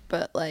crutch,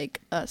 but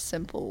a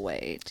simple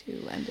way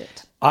to end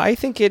it? I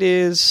think it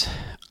is.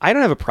 I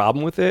don't have a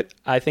problem with it.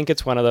 I think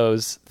it's one of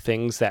those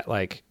things that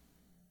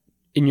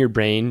in your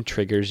brain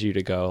triggers you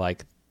to go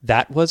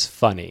that was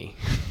funny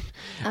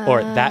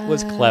or that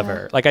was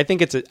clever. I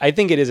think it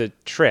is a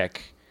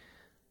trick,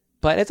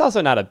 but it's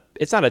also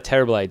it's not a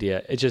terrible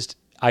idea. It's just,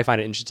 I find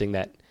it interesting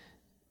that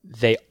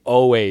they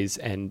always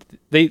end.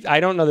 I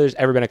don't know there's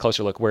ever been A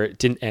Closer Look where it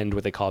didn't end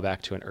with a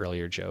callback to an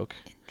earlier joke.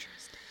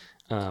 Interesting.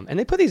 And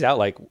they put these out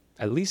like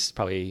at least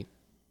probably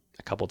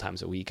a couple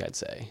times a week, I'd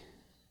say.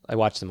 I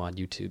watch them on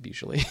YouTube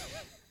usually.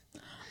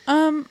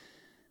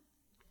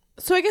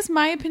 So I guess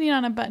my opinion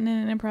on a button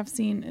in an improv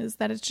scene is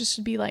that it just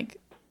should be like,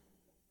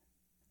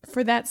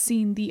 for that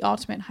scene, the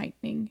ultimate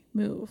heightening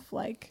move.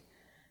 Like,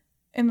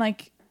 and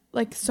like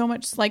so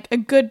much, like a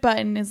good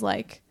button is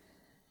like,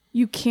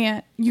 you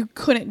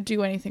couldn't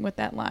do anything with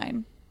that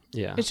line.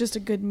 Yeah. It's just a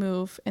good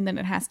move, and then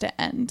it has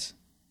to end.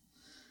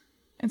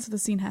 And so the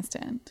scene has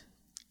to end.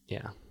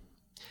 Yeah.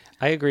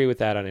 I agree with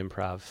that on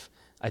improv.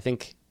 I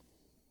think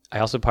I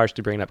also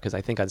partially bring it up because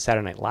I think on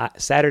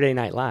Saturday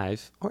Night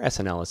Live, or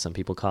SNL as some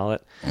people call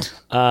it,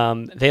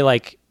 they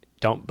like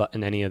don't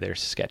button any of their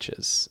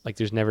sketches. Like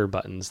there's never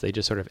buttons. They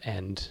just sort of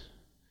end.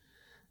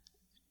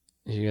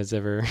 You guys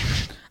ever?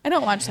 I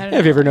don't watch Saturday Night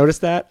Have you ever Live.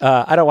 noticed that?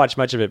 I don't watch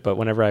much of it, but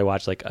whenever I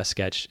watch like a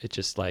sketch, it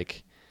just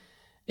like,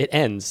 it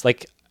ends.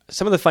 Like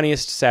some of the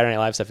funniest Saturday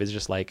Night Live stuff is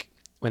just like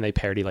when they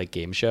parody like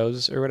game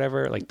shows or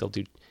whatever. Like they'll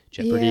do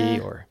Jeopardy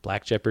or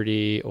Black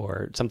Jeopardy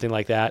or something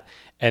like that.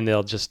 And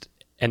they'll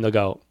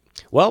go,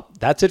 well,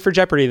 that's it for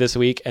Jeopardy this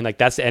week. And like,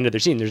 that's the end of their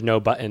scene. There's no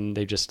button.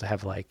 They just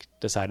have like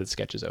decided the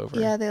sketch is over.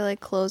 Yeah, they like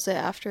close it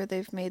after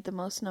they've made the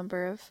most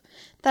number of.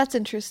 That's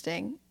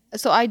interesting.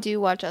 So I do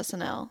watch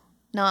SNL,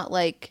 not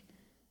like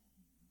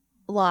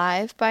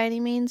live by any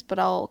means, but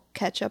I'll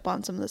catch up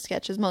on some of the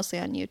sketches, mostly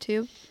on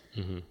YouTube.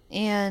 Mm-hmm.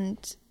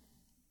 And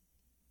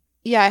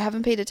yeah, I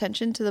haven't paid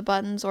attention to the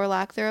buttons or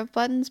lack thereof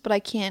buttons, but I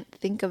can't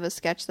think of a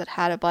sketch that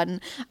had a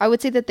button. I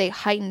would say that they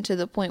heightened to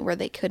the point where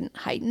they couldn't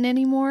heighten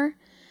anymore.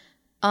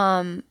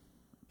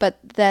 But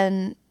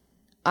then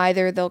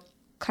either they'll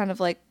kind of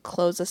like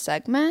close a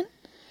segment.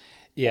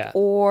 Yeah.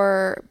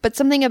 But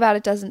something about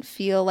it doesn't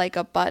feel like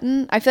a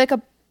button. I feel like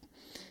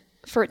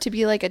for it to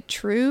be like a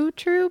true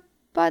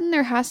button,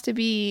 there has to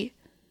be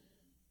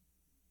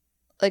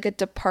like a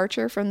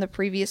departure from the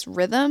previous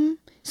rhythm.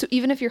 So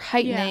even if you're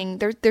heightening,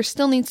 there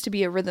still needs to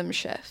be a rhythm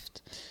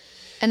shift.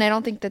 And I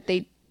don't think that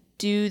they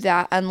do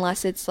that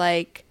unless it's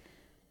like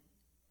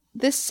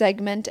this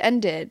segment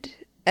ended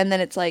and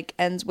then it's like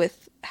ends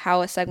with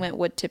how a segment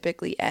would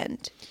typically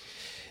end.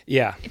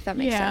 Yeah. If that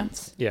makes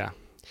sense. Yeah.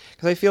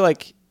 Because I feel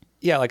like,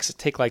 like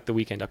take like the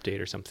Weekend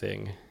Update or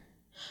something.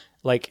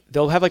 Like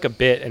they'll have like a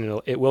bit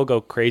and it will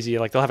go crazy.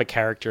 Like they'll have a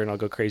character and it'll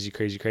go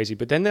crazy.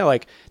 But then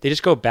they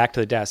just go back to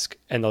the desk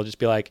and they'll just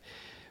be like,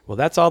 well,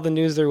 that's all the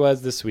news there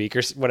was this week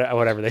or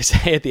whatever they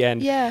say at the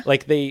end. Yeah.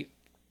 Like they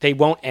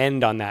won't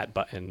end on that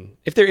button.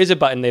 If there is a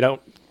button, they're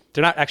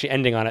not actually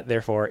ending on it.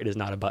 Therefore it is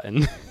not a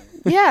button.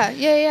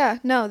 Yeah.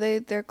 No,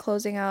 they're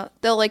closing out.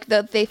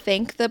 They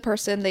thank the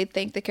person, they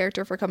thank the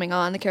character for coming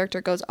on. The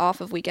character goes off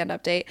of Weekend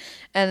Update,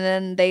 and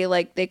then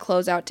they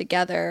close out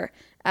together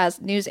as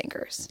news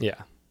anchors.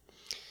 Yeah.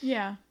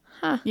 Yeah.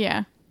 Huh.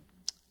 Yeah.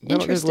 No,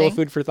 there's a little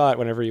food for thought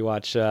whenever you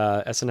watch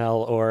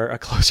SNL or a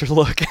closer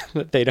look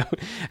at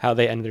how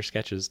they end their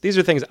sketches. These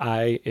are things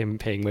I am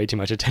paying way too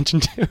much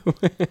attention to.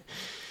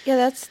 Yeah,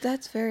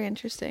 that's very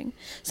interesting.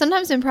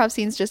 Sometimes improv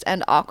scenes just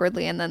end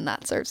awkwardly, and then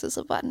that serves as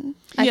a button.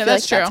 I feel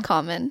like that's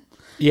common.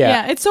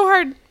 Yeah, it's so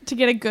hard to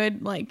get a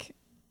good like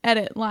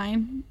edit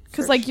line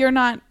because like you're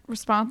not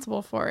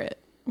responsible for it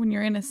when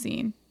you're in a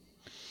scene.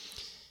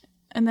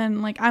 And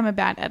then like I'm a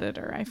bad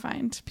editor, I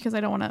find, because I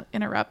don't want to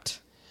interrupt.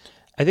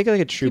 I think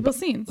like a true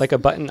scenes. Like a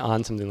button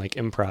on something like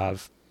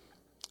improv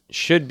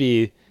should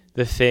be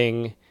the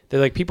thing.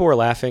 They're like people were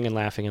laughing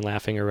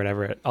or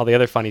whatever at all the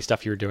other funny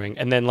stuff you were doing,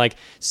 and then like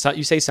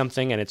you say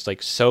something and it's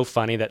like so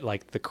funny that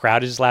like the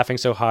crowd is just laughing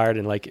so hard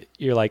and like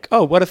you're like,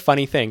 oh, what a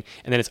funny thing,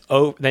 and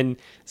then then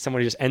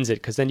somebody just ends it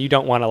because then you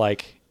don't want to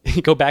like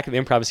go back to the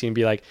improv scene and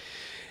be like,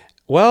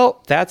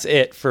 well, that's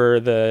it for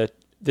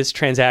this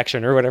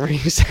transaction or whatever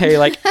you say,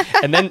 like,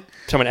 and then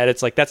someone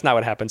edits like that's not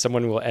what happened.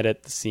 Someone will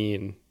edit the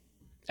scene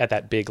at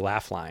that big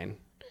laugh line,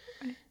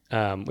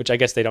 which I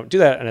guess they don't do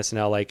that on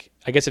SNL. Like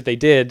I guess if they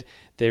did,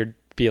 there'd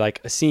be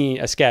like a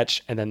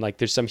sketch, and then like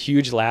there's some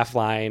huge laugh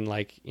line,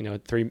 like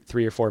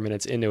 3 or 4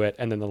 minutes into it,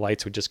 and then the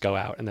lights would just go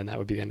out, and then that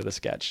would be the end of the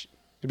sketch.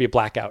 It'd be a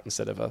blackout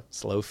instead of a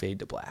slow fade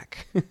to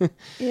black.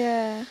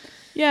 Yeah,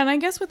 and I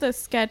guess with a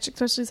sketch,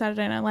 especially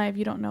Saturday Night Live,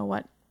 you don't know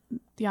what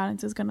the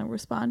audience is going to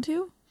respond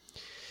to.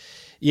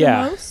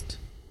 Yeah, the most.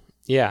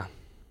 Yeah,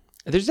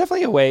 there's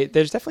definitely a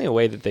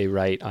way that they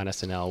write on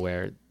SNL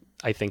where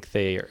I think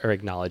they are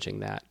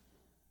acknowledging that.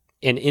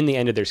 And in the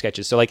end of their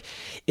sketches. So like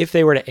if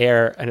they were to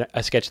air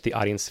a sketch that the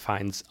audience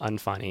finds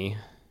unfunny,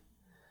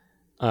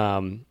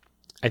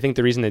 I think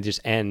the reason they just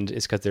end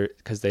is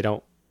because they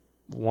don't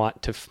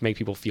want to make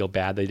people feel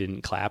bad they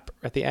didn't clap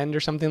at the end or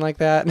something like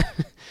that.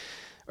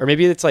 Or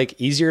maybe it's like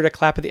easier to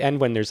clap at the end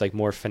when there's like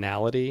more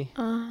finality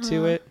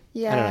to it.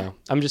 Yeah. I don't know.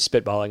 I'm just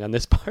spitballing on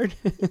this part.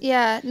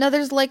 Yeah. No,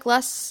 there's like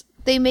less,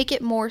 they make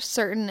it more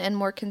certain and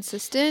more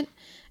consistent.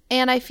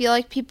 And I feel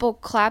like people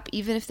clap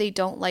even if they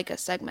don't like a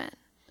segment.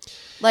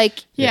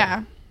 Like,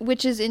 yeah,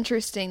 which is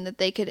interesting that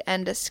they could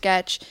end a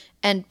sketch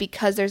and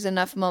because there's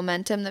enough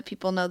momentum that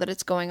people know that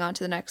it's going on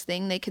to the next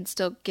thing, they can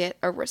still get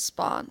a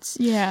response.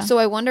 Yeah. So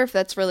I wonder if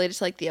that's related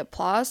to like the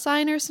applause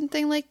sign or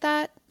something like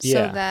that.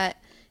 Yeah. So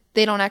that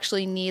they don't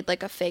actually need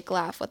like a fake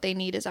laugh. What they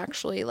need is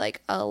actually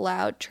like a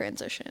loud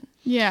transition.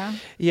 Yeah.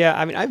 Yeah,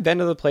 I mean, I've been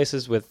to the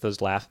places with those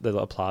the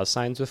applause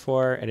signs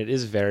before, and it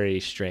is very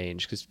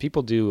strange because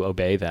people do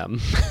obey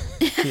them.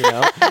 You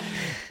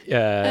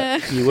know,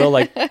 you will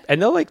like,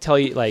 and they'll like tell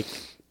you like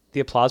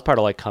the applause part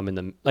will like come in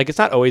the like. It's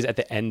not always at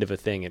the end of a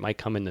thing. It might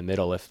come in the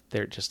middle if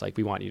they're just like,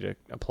 we want you to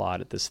applaud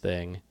at this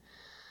thing.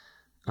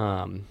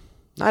 Not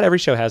every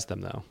show has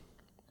them though,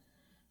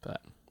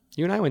 but.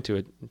 You and I went to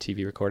a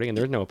TV recording, and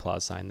there was no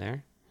applause sign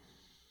there.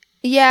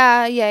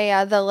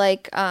 Yeah. The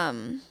like,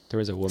 there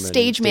was a woman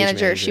stage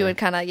manager. She would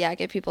kind of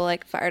get people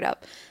like fired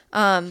up.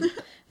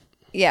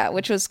 Yeah,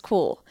 which was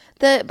cool.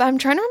 But I'm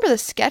trying to remember the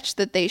sketch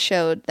that they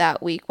showed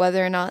that week,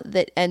 whether or not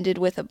that ended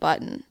with a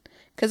button,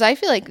 because I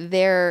feel like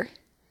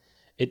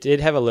it did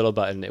have a little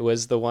button. It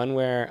was the one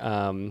where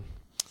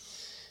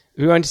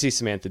we went to see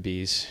Samantha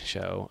Bee's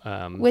show.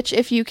 Which,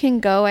 if you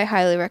can go, I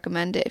highly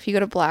recommend it. If you go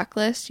to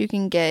Blacklist, you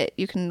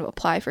can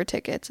apply for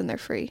tickets and they're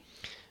free.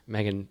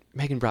 Megan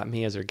brought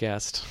me as her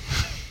guest.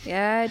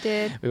 Yeah, I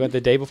did. We went the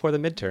day before the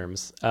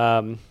midterms.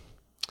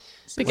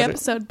 Big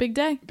episode, big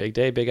day. Big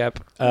day, big ep.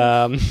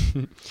 I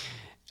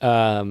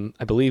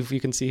believe you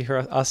can see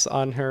us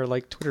on her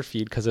like Twitter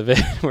feed because of it.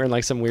 We're in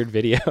like some weird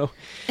video.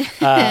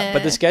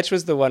 But the sketch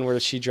was the one where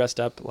she dressed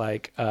up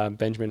like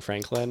Benjamin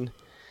Franklin.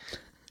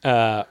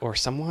 Or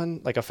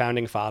someone like a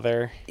founding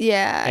father.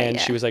 Yeah. And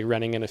she was like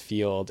running in a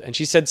field, and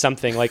she said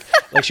something like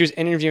she was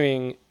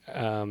interviewing.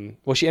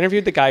 She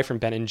interviewed the guy from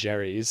Ben and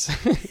Jerry's,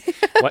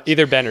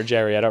 either Ben or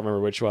Jerry. I don't remember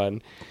which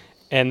one.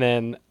 And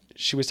then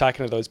she was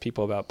talking to those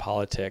people about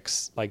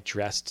politics, like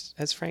dressed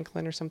as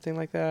Franklin or something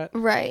like that.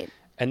 Right.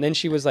 And then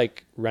she was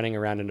like running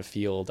around in a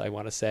field, I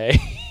want to say.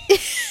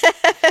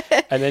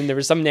 And then there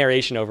was some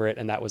narration over it,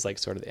 and that was like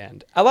sort of the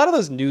end. A lot of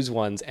those news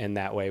ones end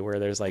that way, where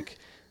there's like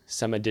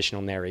some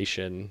additional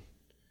narration.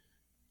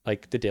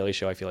 Like The Daily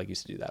Show, I feel like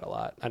used to do that a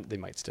lot. They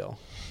might still.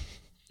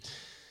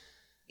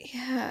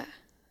 Yeah.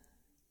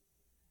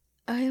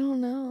 I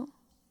don't know.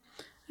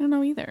 I don't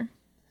know either.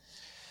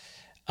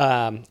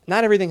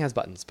 Not everything has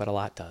buttons, but a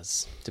lot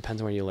does.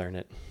 Depends on where you learn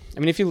it. I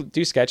mean, if you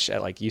do sketch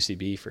at like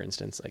UCB, for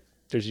instance, like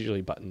there's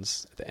usually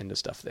buttons at the end of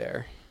stuff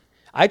there.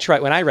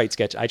 When I write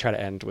sketch, I try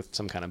to end with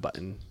some kind of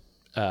button.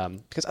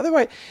 Because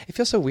otherwise it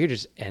feels so weird to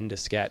just end a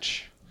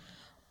sketch.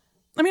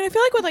 I mean, I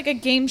feel like with like a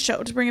game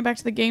show, to bring it back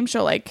to the game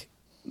show, like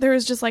there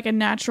is just like a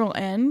natural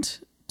end.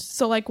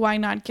 So like, why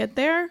not get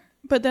there?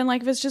 But then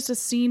like, if it's just a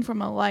scene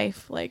from a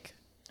life, like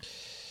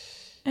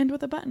end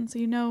with a button. So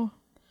you know.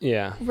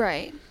 Yeah.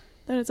 Right.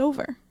 That it's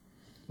over.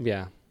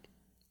 Yeah.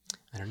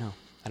 I don't know.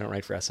 I don't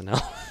write for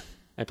SNL.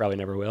 I probably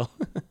never will.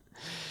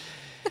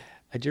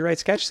 I do write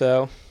sketch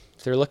though.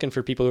 If they're looking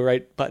for people who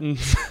write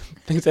buttons,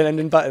 things that end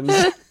in buttons.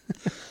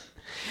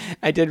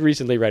 I did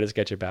recently write a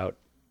sketch about,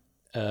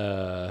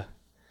 it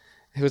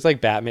was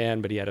like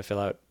Batman, but he had to fill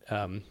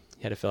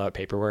out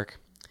paperwork.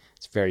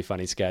 It's a very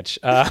funny sketch.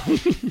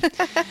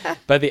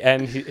 But at the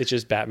end, it's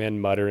just Batman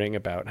muttering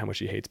about how much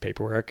he hates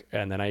paperwork.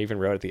 And then I even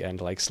wrote at the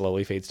end, like,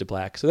 slowly fades to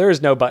black. So there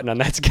is no button on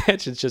that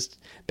sketch. It's just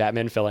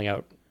Batman filling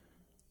out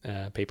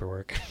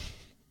paperwork.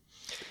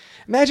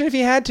 Imagine if he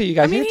had to, you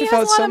guys. I mean, he has to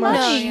fill out so much.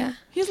 No, yeah.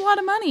 He has a lot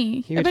of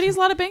money. I bet he has a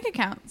lot of bank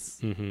accounts.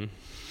 Mm-hmm.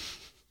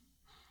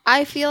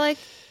 I feel like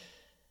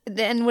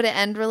then would it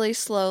end really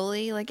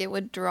slowly? Like it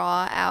would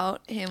draw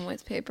out him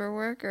with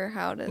paperwork, or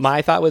how does...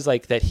 My thought was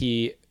like that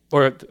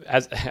or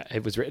as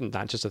it was written,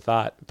 not just a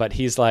thought, but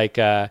he's like,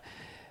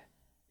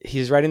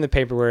 he's writing the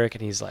paperwork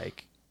and he's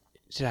like,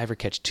 did I ever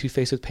catch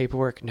Two-Face with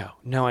paperwork?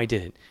 No, I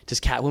didn't. Does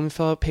Catwoman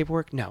fill out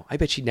paperwork? No, I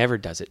bet she never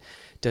does it.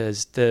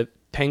 Does the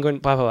Penguin,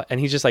 blah, blah, blah. And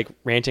he's just like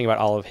ranting about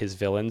all of his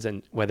villains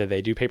and whether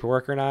they do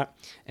paperwork or not.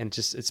 And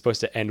just, it's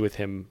supposed to end with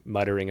him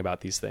muttering about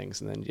these things.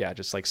 And then,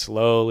 just like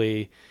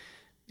slowly,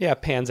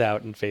 pans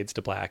out and fades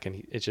to black.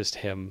 And it's just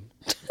him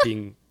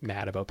being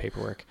mad about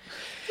paperwork.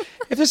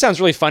 If this sounds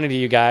really funny to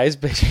you guys,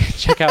 but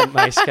check out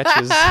my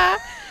sketches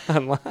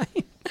online.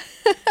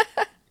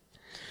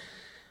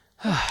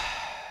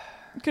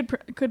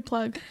 Good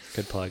plug.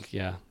 Good plug,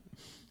 yeah.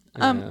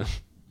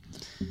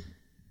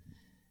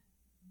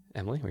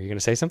 Emily, were you going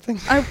to say something?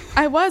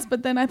 I was,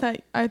 but then I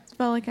felt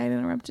like I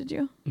interrupted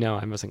you. No,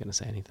 I wasn't going to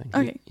say anything.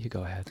 Okay. You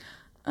go ahead.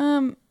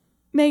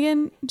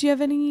 Megan, do you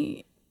have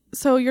any...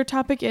 So your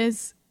topic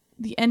is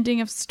the ending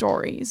of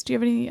stories. Do you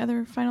have any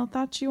other final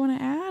thoughts you want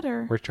to add?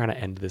 Or we're trying to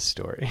end this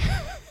story.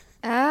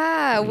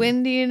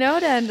 When do you know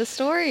to end a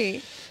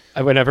story?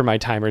 Whenever my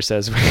timer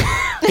says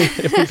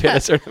if we've hit a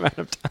certain amount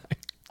of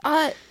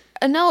time.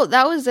 No,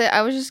 that was it.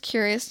 I was just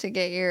curious to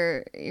get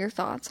your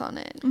thoughts on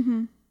it.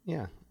 Mm-hmm.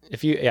 Yeah.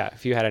 If you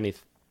had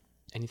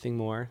anything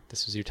more,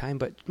 this was your time.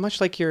 But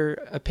much like your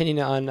opinion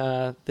on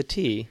the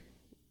tea,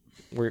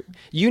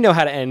 you know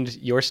how to end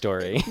your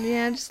story.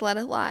 Yeah, just let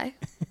it lie.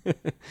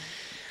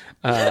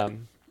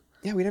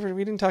 We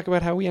didn't talk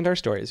about how we end our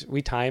stories.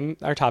 We time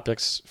our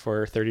topics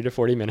for 30 to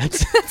 40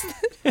 minutes.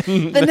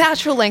 The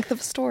natural length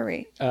of a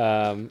story.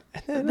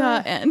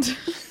 The end.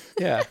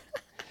 Yeah.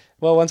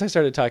 Well, once I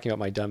started talking about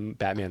my dumb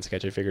Batman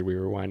sketch, I figured we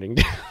were winding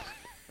down.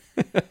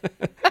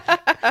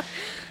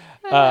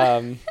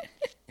 Also,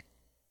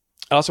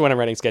 when I'm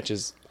writing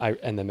sketches, I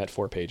end them at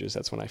 4 pages.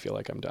 That's when I feel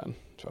like I'm done.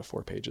 So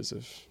 4 pages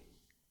of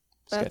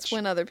sketch. That's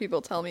when other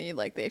people tell me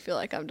like they feel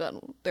like I'm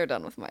done. They're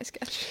done with my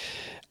sketch.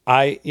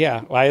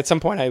 At some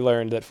point I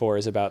learned that 4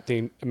 is about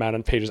the amount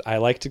of pages I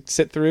like to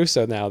sit through.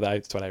 So now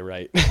that's what I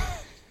write.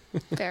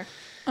 Fair.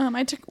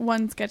 I took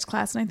one sketch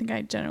class and I think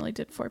I generally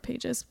did 4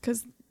 pages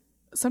because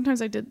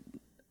sometimes I did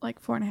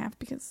like 4.5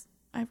 because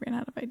I ran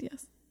out of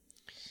ideas.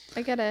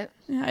 I get it.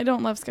 Yeah, I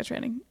don't love sketch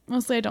writing.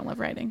 Mostly I don't love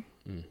writing.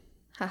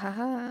 Ha ha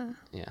ha.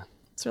 Yeah.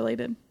 It's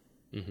related.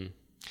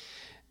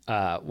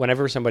 Mm-hmm.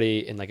 Whenever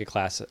somebody in like a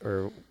class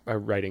or a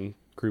writing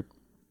group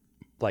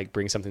like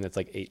brings something that's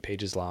like 8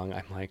 pages long,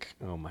 I'm like,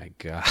 oh my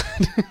God.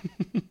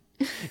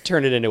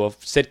 Turn it into a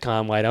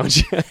sitcom, why don't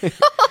you?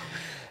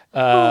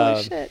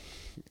 Holy shit.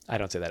 I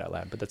don't say that out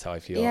loud, but that's how I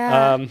feel.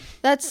 Yeah.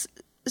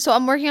 So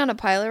I'm working on a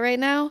pilot right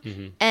now,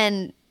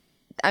 and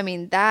I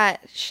mean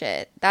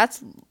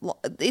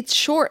it's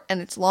short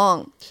and it's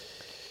long.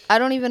 I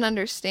don't even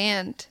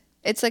understand.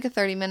 It's like a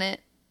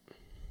 30-minute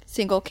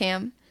single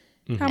cam.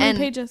 How many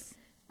pages?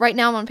 Right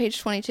now I'm on page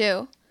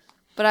 22,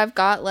 but I've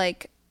got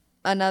like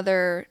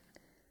another,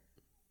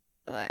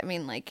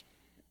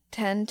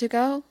 10 to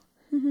go.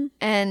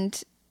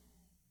 And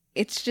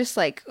it's just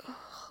like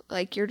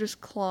you're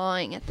just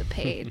clawing at the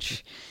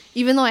page.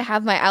 Even though I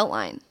have my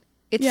outline,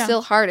 it's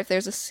still hard. If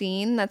there's a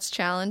scene that's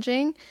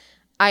challenging,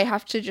 I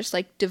have to just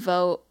like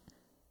devote,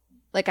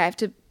 like I have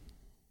to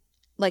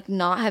like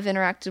not have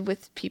interacted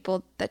with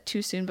people that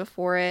too soon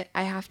before it.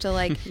 I have to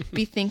like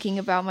be thinking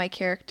about my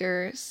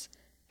characters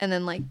and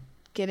then like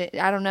get it.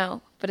 I don't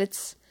know, but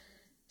it's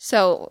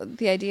so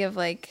the idea of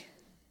like,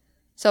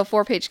 so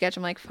 4-page sketch,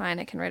 I'm like, fine,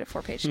 I can write a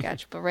 4-page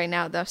sketch. But right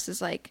now this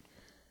is like,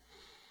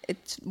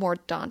 it's more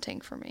daunting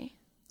for me.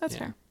 That's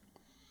fair.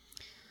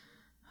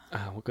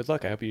 Well, good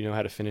luck. I hope you know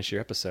how to finish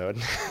your episode.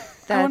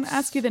 I want to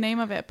ask you the name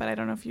of it, but I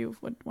don't know if you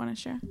would want to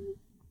share.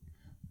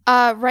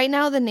 Right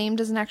now, the name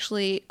doesn't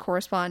actually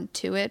correspond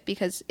to it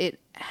because it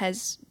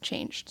has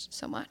changed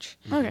so much.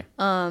 Okay.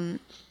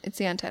 It's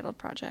the Untitled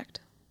Project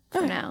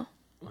for now.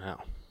 Wow.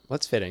 Well,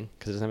 that's fitting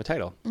because it doesn't have a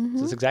title. So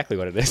that's exactly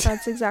what it is.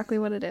 That's exactly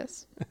what it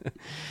is.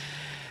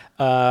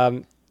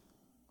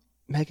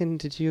 Megan,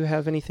 did you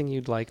have anything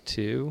you'd like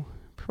to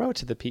promote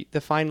to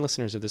the fine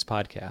listeners of this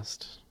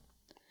podcast?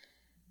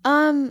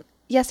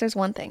 Yes, there's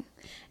one thing.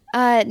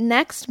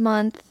 Next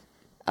month,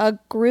 a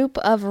group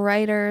of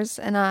writers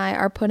and I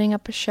are putting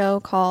up a show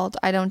called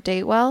I Don't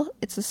Date Well.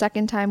 It's the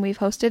second time we've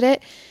hosted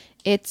it.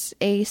 It's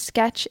a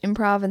sketch,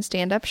 improv, and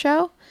stand-up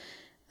show.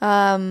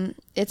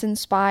 It's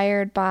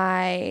inspired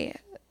by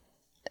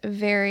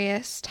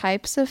various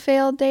types of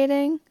failed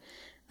dating.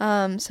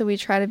 So we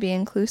try to be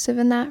inclusive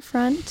in that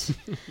front.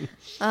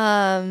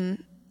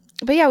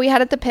 But yeah, we had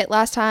it at the Pit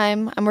last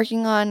time. I'm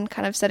working on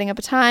kind of setting up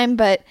a time,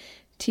 but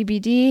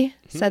TBD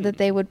said that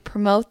they would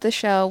promote the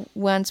show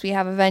once we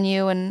have a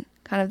venue and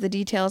kind of the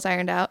details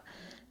ironed out.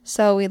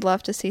 So we'd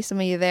love to see some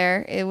of you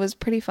there. It was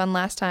pretty fun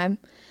last time.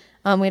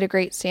 We had a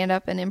great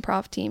stand-up and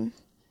improv team.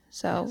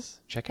 So yes.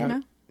 Check out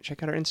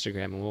our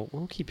Instagram, and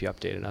we'll keep you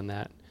updated on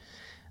that.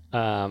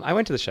 I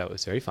went to the show. It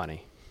was very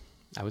funny.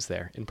 I was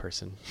there in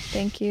person.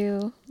 Thank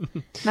you.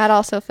 Matt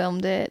also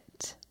filmed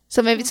it.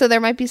 So there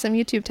might be some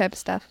YouTube type of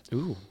stuff.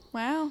 Ooh.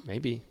 Wow.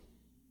 Maybe.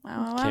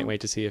 Wow. Can't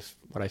wait to see if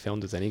what I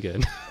filmed is any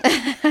good.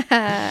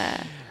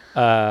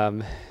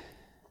 Yeah.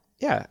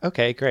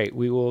 Okay, great.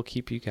 We will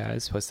keep you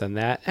guys posted on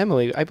that.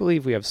 Emily, I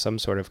believe we have some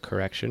sort of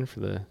correction for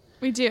the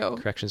We do.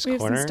 Corrections we have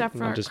corner. Some stuff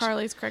for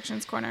Carly's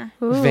corrections corner.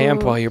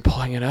 Vamp while you're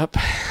pulling it up.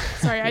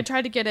 Sorry, I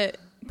tried to get it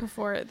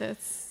before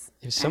this.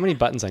 There's so many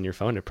buttons on your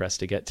phone to press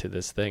to get to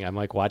this thing. I'm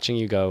like watching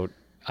you go.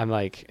 I'm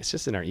like, it's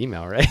just in our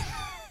email, right?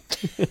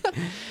 But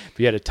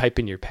you had to type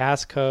in your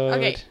passcode.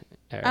 Okay.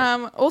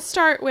 Right. We'll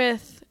start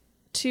with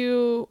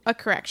a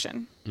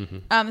correction.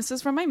 This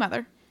is from my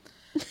mother.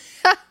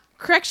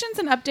 Corrections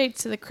and updates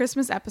to the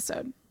Christmas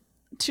episode.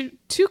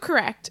 To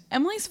correct,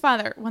 Emily's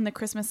father won the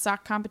Christmas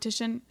sock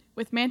competition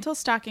with mantle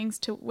stockings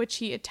to which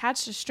he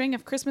attached a string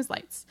of Christmas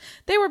lights.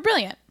 They were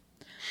brilliant.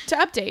 To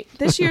update,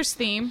 this year's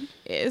theme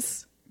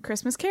is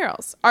Christmas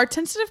carols. Our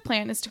tentative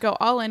plan is to go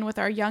all in with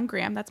our young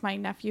Graham. That's my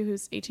nephew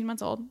who's 18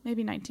 months old,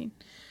 maybe 19.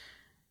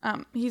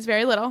 He's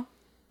very little.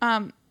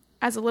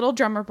 As a little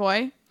drummer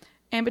boy.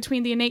 And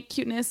between the innate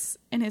cuteness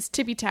and his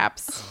tibby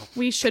taps,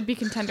 we should be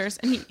contenders.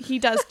 And he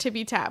does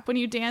tibby tap. When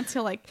you dance,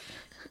 he'll like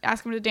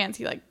ask him to dance.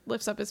 He like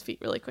lifts up his feet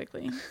really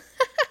quickly.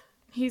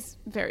 He's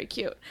very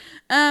cute.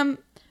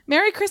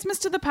 Merry Christmas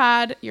to the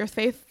pod. Your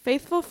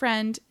faithful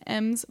friend,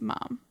 M's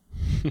mom.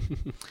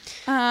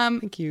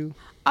 Thank you.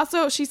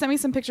 Also, she sent me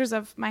some pictures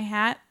of my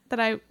hat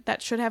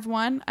that should have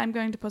won. I'm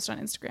going to post it on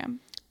Instagram.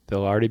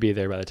 They'll already be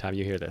there by the time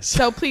you hear this.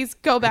 So please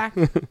go back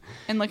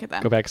and look at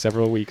them. Go back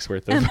several weeks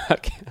worth of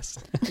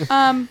podcasts.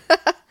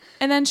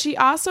 And then she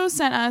also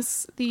sent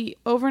us the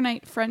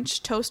overnight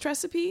French toast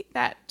recipe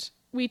that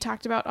we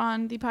talked about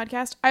on the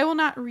podcast. I will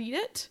not read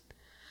it,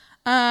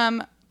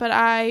 but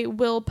I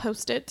will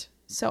post it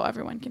so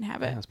everyone can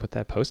have it. Yeah, let's put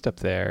that post up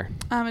there.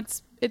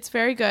 It's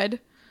very good.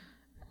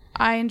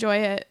 I enjoy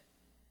it.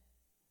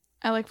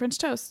 I like French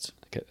toast.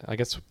 Okay, I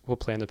guess we'll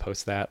plan to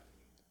post that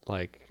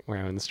like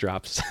when this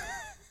drops.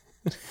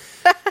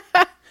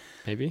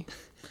 Maybe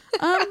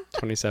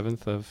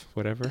 27th of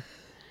whatever.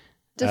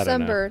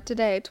 December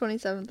today,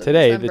 27th.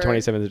 Today, the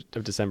 27th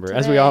of December, today.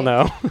 As we all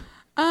know.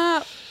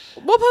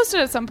 We'll post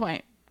it at some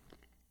point.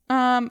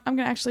 I'm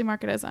gonna actually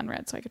mark it as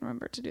unread so I can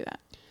remember to do that.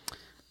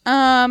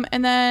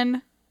 And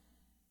then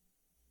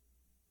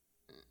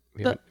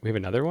we have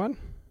another one.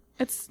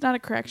 It's not a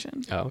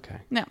correction. Oh, okay.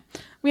 No,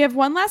 we have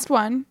one last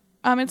one.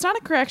 It's not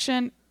a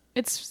correction.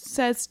 It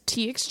says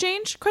tea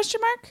exchange ?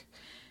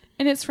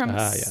 And it's from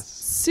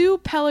Sue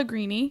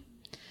Pellegrini.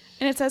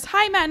 And it says,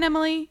 "Hi, Matt and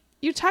Emily.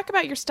 You talk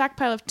about your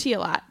stockpile of tea a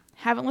lot.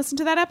 Haven't listened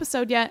to that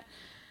episode yet.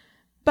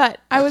 But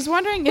I was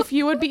wondering if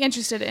you would be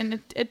interested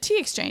in a tea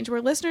exchange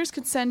where listeners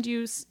could send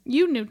you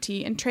new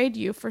tea and trade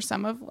you for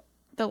some of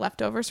the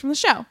leftovers from the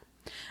show.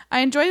 I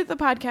enjoy the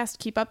podcast.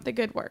 Keep up the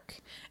good work."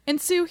 And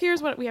Sue,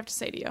 here's what we have to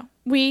say to you.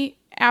 We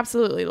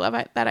absolutely love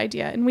that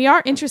idea, and we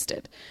are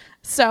interested.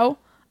 So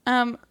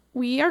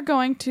we are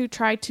going to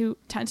try to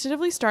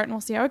tentatively start, and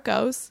we'll see how it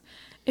goes.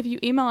 If you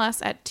email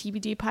us at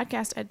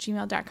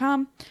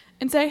tbdpodcast@gmail.com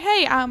and say,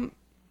 "Hey,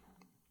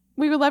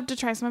 we would love to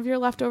try some of your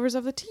leftovers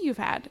of the tea you've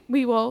had,"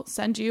 we will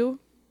send you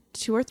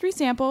 2 or 3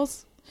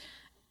 samples.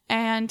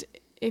 And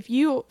if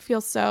you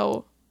feel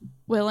so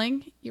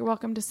willing, you're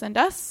welcome to send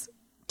us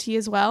tea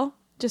as well.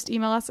 Just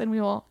email us and we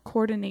will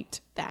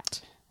coordinate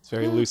that. It's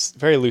very loose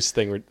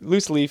thing.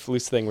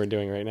 Loose thing we're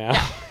doing right now.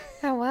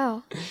 Oh,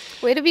 wow.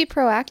 Way to be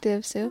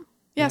proactive, Sue.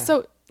 Yeah,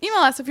 so email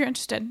us if you're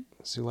interested.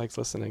 Sue likes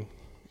listening.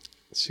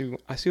 Sue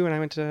and I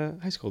went to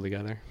high school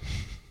together.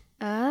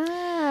 Ah.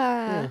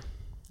 Yeah.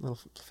 Little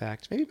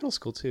fact. Maybe middle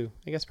school too.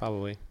 I guess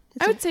probably.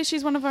 I would say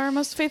she's one of our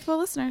most faithful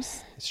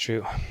listeners. It's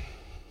true.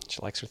 She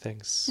likes her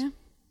things. Yeah.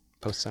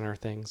 Posts on our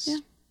things. Yeah.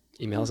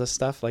 Emails us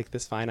stuff like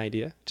this fine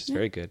idea, which is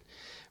very good.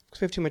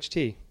 Because we have too much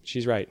tea.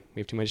 She's right. We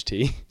have too much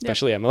tea,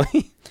 especially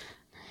Emily.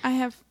 I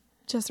have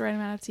just the right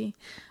amount of tea.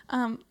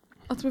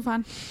 Let's move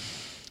on.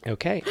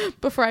 Okay.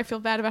 Before I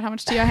feel bad about how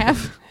much tea I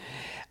have.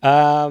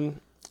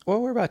 Well,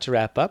 we're about to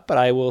wrap up, but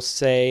I will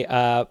say,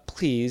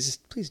 please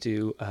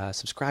do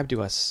subscribe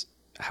to us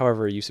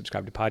however you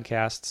subscribe to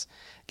podcasts.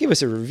 Give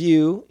us a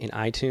review in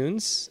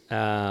iTunes.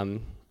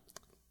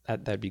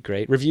 That'd be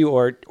great. Review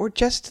or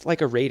just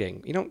like a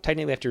rating. You don't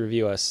technically have to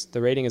review us.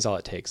 The rating is all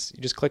it takes.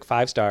 You just click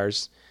 5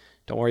 stars.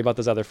 Don't worry about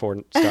those other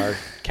 4-star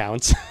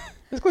counts.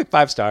 Just click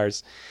 5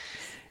 stars.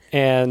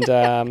 And,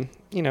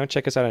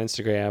 check us out on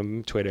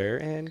Instagram, Twitter,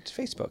 and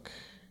Facebook.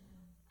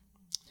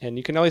 And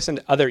you can always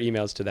send other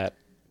emails to that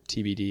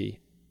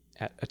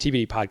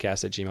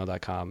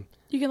tbdpodcast@gmail.com.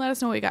 You can let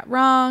us know what we got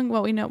wrong,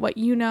 what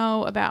you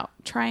know about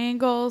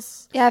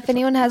triangles. Yeah, if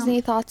anyone has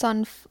any thoughts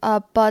on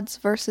buds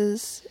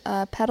versus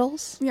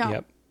petals. Yeah.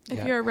 Yep.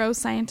 If you're a rose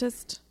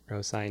scientist.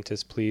 Rose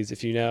scientist, please.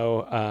 If you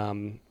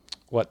know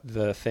what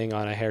the thing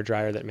on a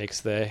hairdryer that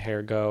makes the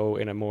hair go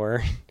in a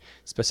more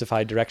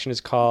specified direction is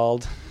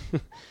called.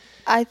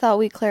 I thought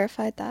we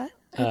clarified that.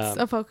 It's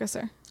a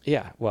focuser.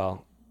 Yeah,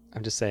 well,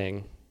 I'm just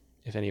saying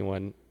if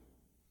anyone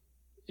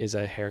is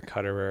a hair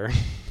cutterer.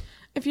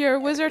 If you're a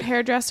wizard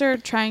hairdresser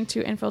trying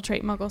to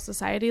infiltrate Muggle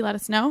society, let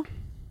us know.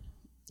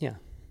 Yeah.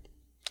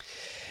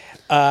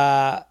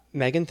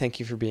 Megan, thank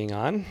you for being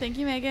on. Thank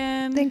you,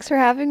 Megan. Thanks for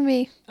having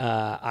me.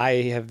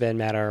 I have been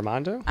Matt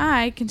Armando.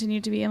 I continue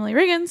to be Emily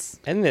Riggins.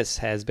 And this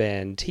has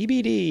been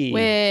TBD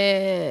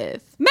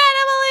with Matt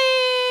Emily.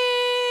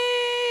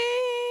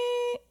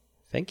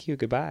 Thank you.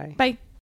 Goodbye. Bye.